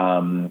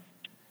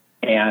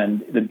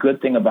 And the good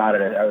thing about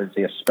it, I would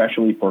say,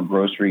 especially for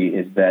grocery,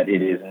 is that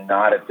it is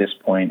not at this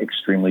point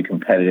extremely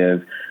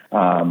competitive.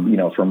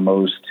 For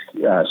most,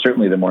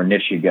 certainly the more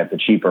niche you get, the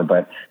cheaper.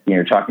 But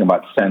you're talking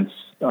about cents,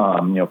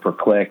 per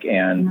click,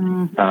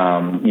 and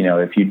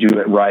if you do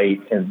it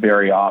right, and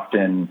very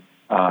often,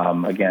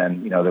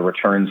 again, the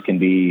returns can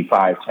be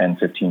 5, 10,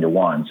 15 to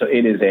 1. So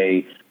it is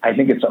I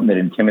think it's something that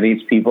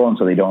intimidates people, and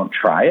so they don't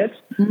try it.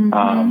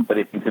 But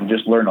if you can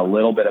just learn a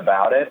little bit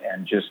about it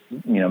and just,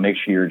 make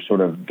sure you're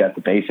sort of got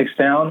the basics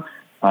down.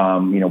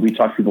 We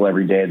talk to people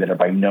every day that are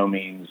by no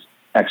means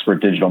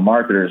expert digital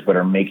marketers, but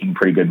are making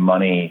pretty good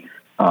money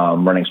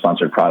running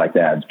sponsored product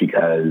ads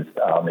because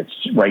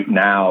it's right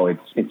now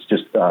it's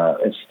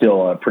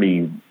still a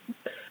pretty,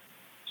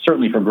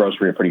 certainly for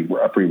grocery, a pretty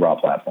raw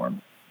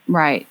platform.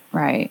 Right.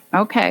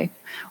 Okay.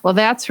 Well,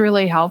 that's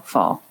really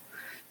helpful.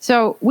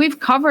 So we've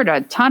covered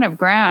a ton of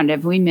ground.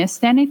 Have we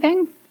missed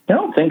anything? I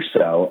don't think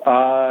so.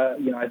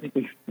 I think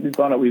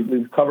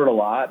we've covered a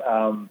lot.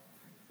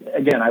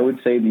 Again, I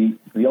would say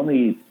the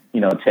only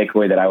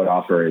takeaway that I would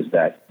offer is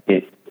that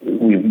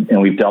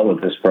we've dealt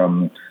with this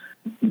from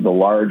the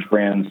large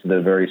brands to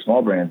the very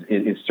small brands.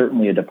 It's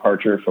certainly a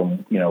departure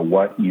from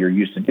what you're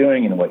used to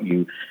doing and what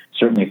you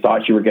certainly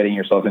thought you were getting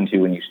yourself into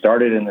when you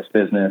started in this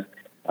business.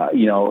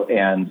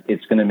 And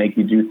it's going to make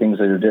you do things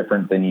that are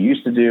different than you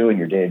used to do, and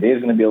your day-to-day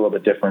is going to be a little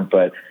bit different.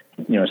 But,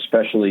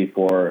 especially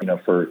for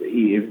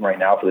even right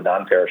now for the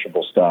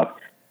non-perishable stuff,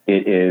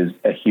 it is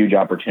a huge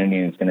opportunity,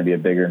 and it's going to be a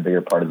bigger and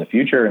bigger part of the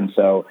future. And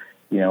so,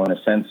 in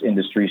a sense,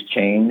 industries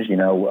change.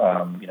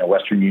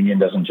 Western Union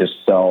doesn't just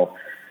sell,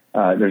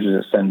 doesn't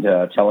just send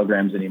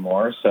telegrams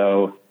anymore.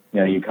 So,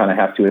 you kind of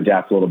have to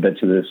adapt a little bit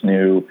to this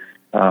new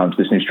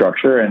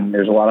structure, and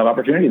there's a lot of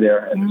opportunity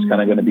there, and it's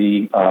kind of going to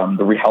be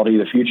the reality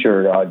of the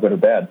future, good or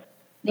bad.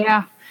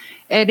 Yeah,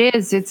 it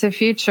is. It's a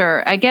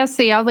future. I guess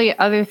the only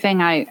other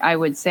thing I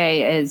would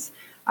say is,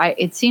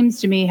 it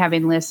seems to me,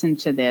 having listened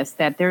to this,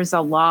 that there's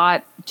a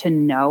lot to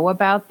know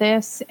about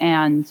this.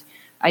 And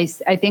I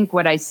think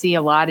what I see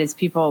a lot is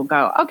people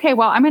go, okay,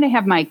 well, I'm going to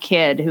have my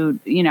kid who,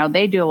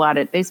 they do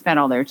they spend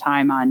all their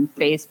time on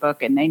Facebook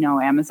and they know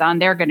Amazon.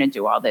 They're going to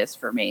do all this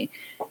for me.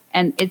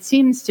 And it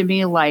seems to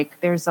me like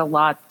there's a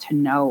lot to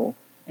know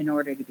in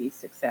order to be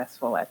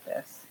successful at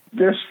this.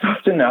 There's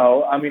stuff to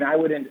know. I mean, I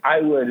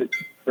would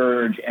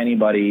urge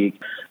anybody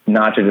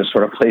not to just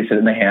sort of place it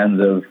in the hands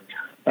of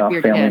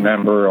a family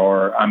member,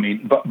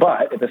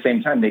 but at the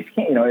same time, they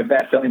can't. If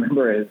that family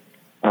member is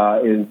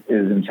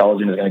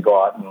intelligent, is going to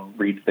go out and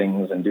read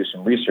things and do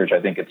some research,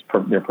 I think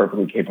they're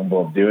perfectly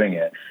capable of doing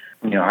it.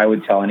 I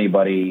would tell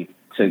anybody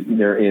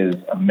there is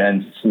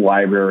immense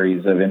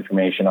libraries of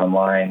information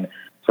online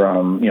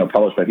from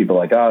published by people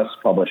like us,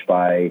 published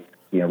by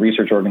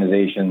research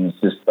organizations,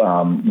 just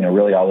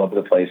really all over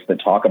the place, that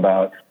talk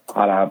about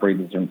how to operate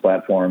these different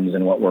platforms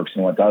and what works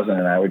and what doesn't.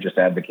 And I would just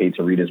advocate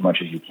to read as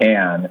much as you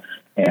can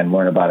and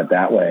learn about it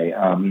that way.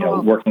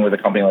 Working with a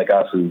company like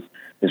us is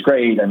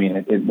great. I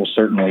mean, it will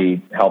certainly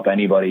help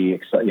anybody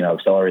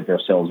accelerate their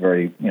sales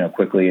very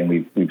quickly, and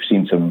we've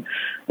seen some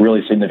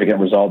really significant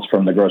results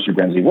from the grocery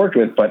brands we've worked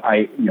with. But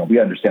we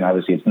understand,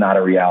 obviously, it's not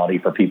a reality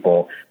for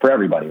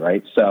everybody,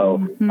 right? So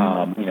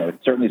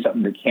it's certainly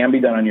something that can be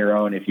done on your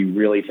own if you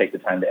really take the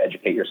time to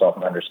educate yourself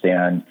and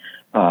understand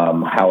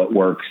how it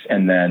works,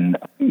 and then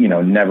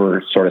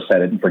never sort of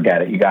set it and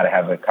forget it. You got to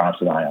have a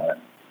constant eye on it.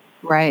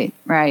 Right.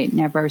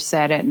 Never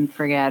set it and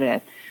forget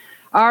it.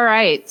 All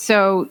right.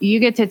 So you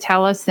get to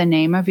tell us the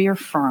name of your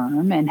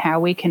firm and how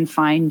we can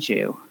find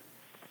you.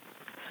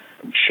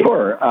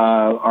 Sure.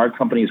 Our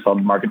company is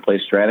called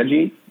Marketplace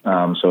Strategy.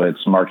 So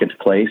it's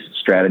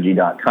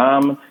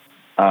marketplacestrategy.com.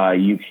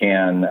 You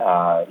can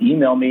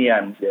email me.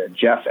 I'm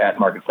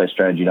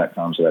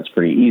Jeff@marketplacestrategy.com. So that's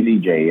pretty easy.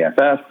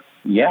 JEFF.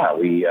 Yeah,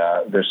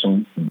 there's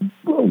some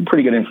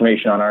pretty good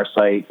information on our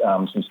site,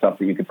 some stuff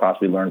that you could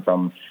possibly learn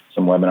from,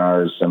 some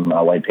webinars, some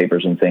white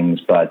papers and things.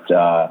 But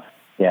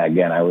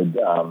again, I would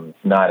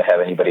not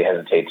have anybody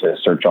hesitate to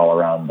search all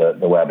around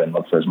the web and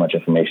look for as much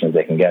information as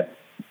they can get.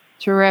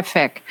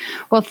 Terrific.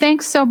 Well,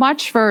 thanks so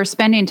much for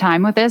spending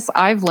time with us.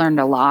 I've learned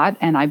a lot,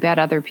 and I bet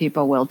other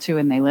people will too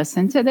when they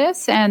listen to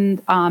this.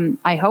 And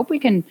I hope we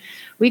can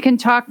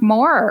talk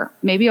more.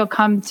 Maybe you'll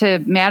come to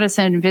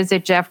Madison and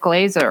visit Jeff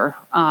Glazer,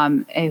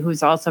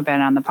 who's also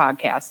been on the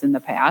podcast in the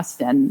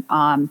past. And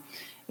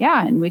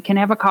and we can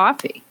have a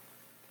coffee.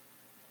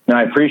 No,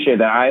 I appreciate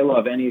that. I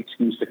love any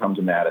excuse to come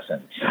to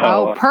Madison.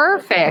 So,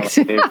 perfect.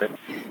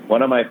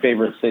 One of my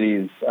favorite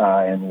cities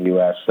in the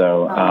U.S.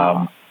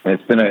 So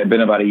it's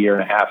been about a year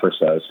and a half or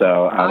so.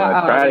 So I'm going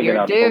to try to get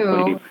out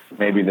hopefully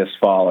maybe this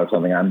fall or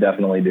something. I'm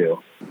definitely due.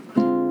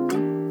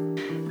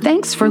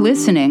 Thanks for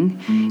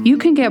listening. You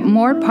can get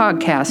more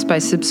podcasts by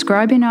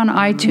subscribing on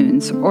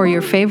iTunes or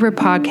your favorite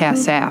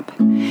podcast app.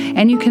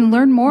 And you can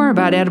learn more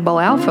about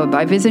Edible Alpha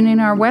by visiting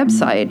our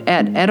website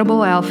at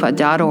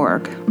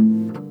ediblealpha.org.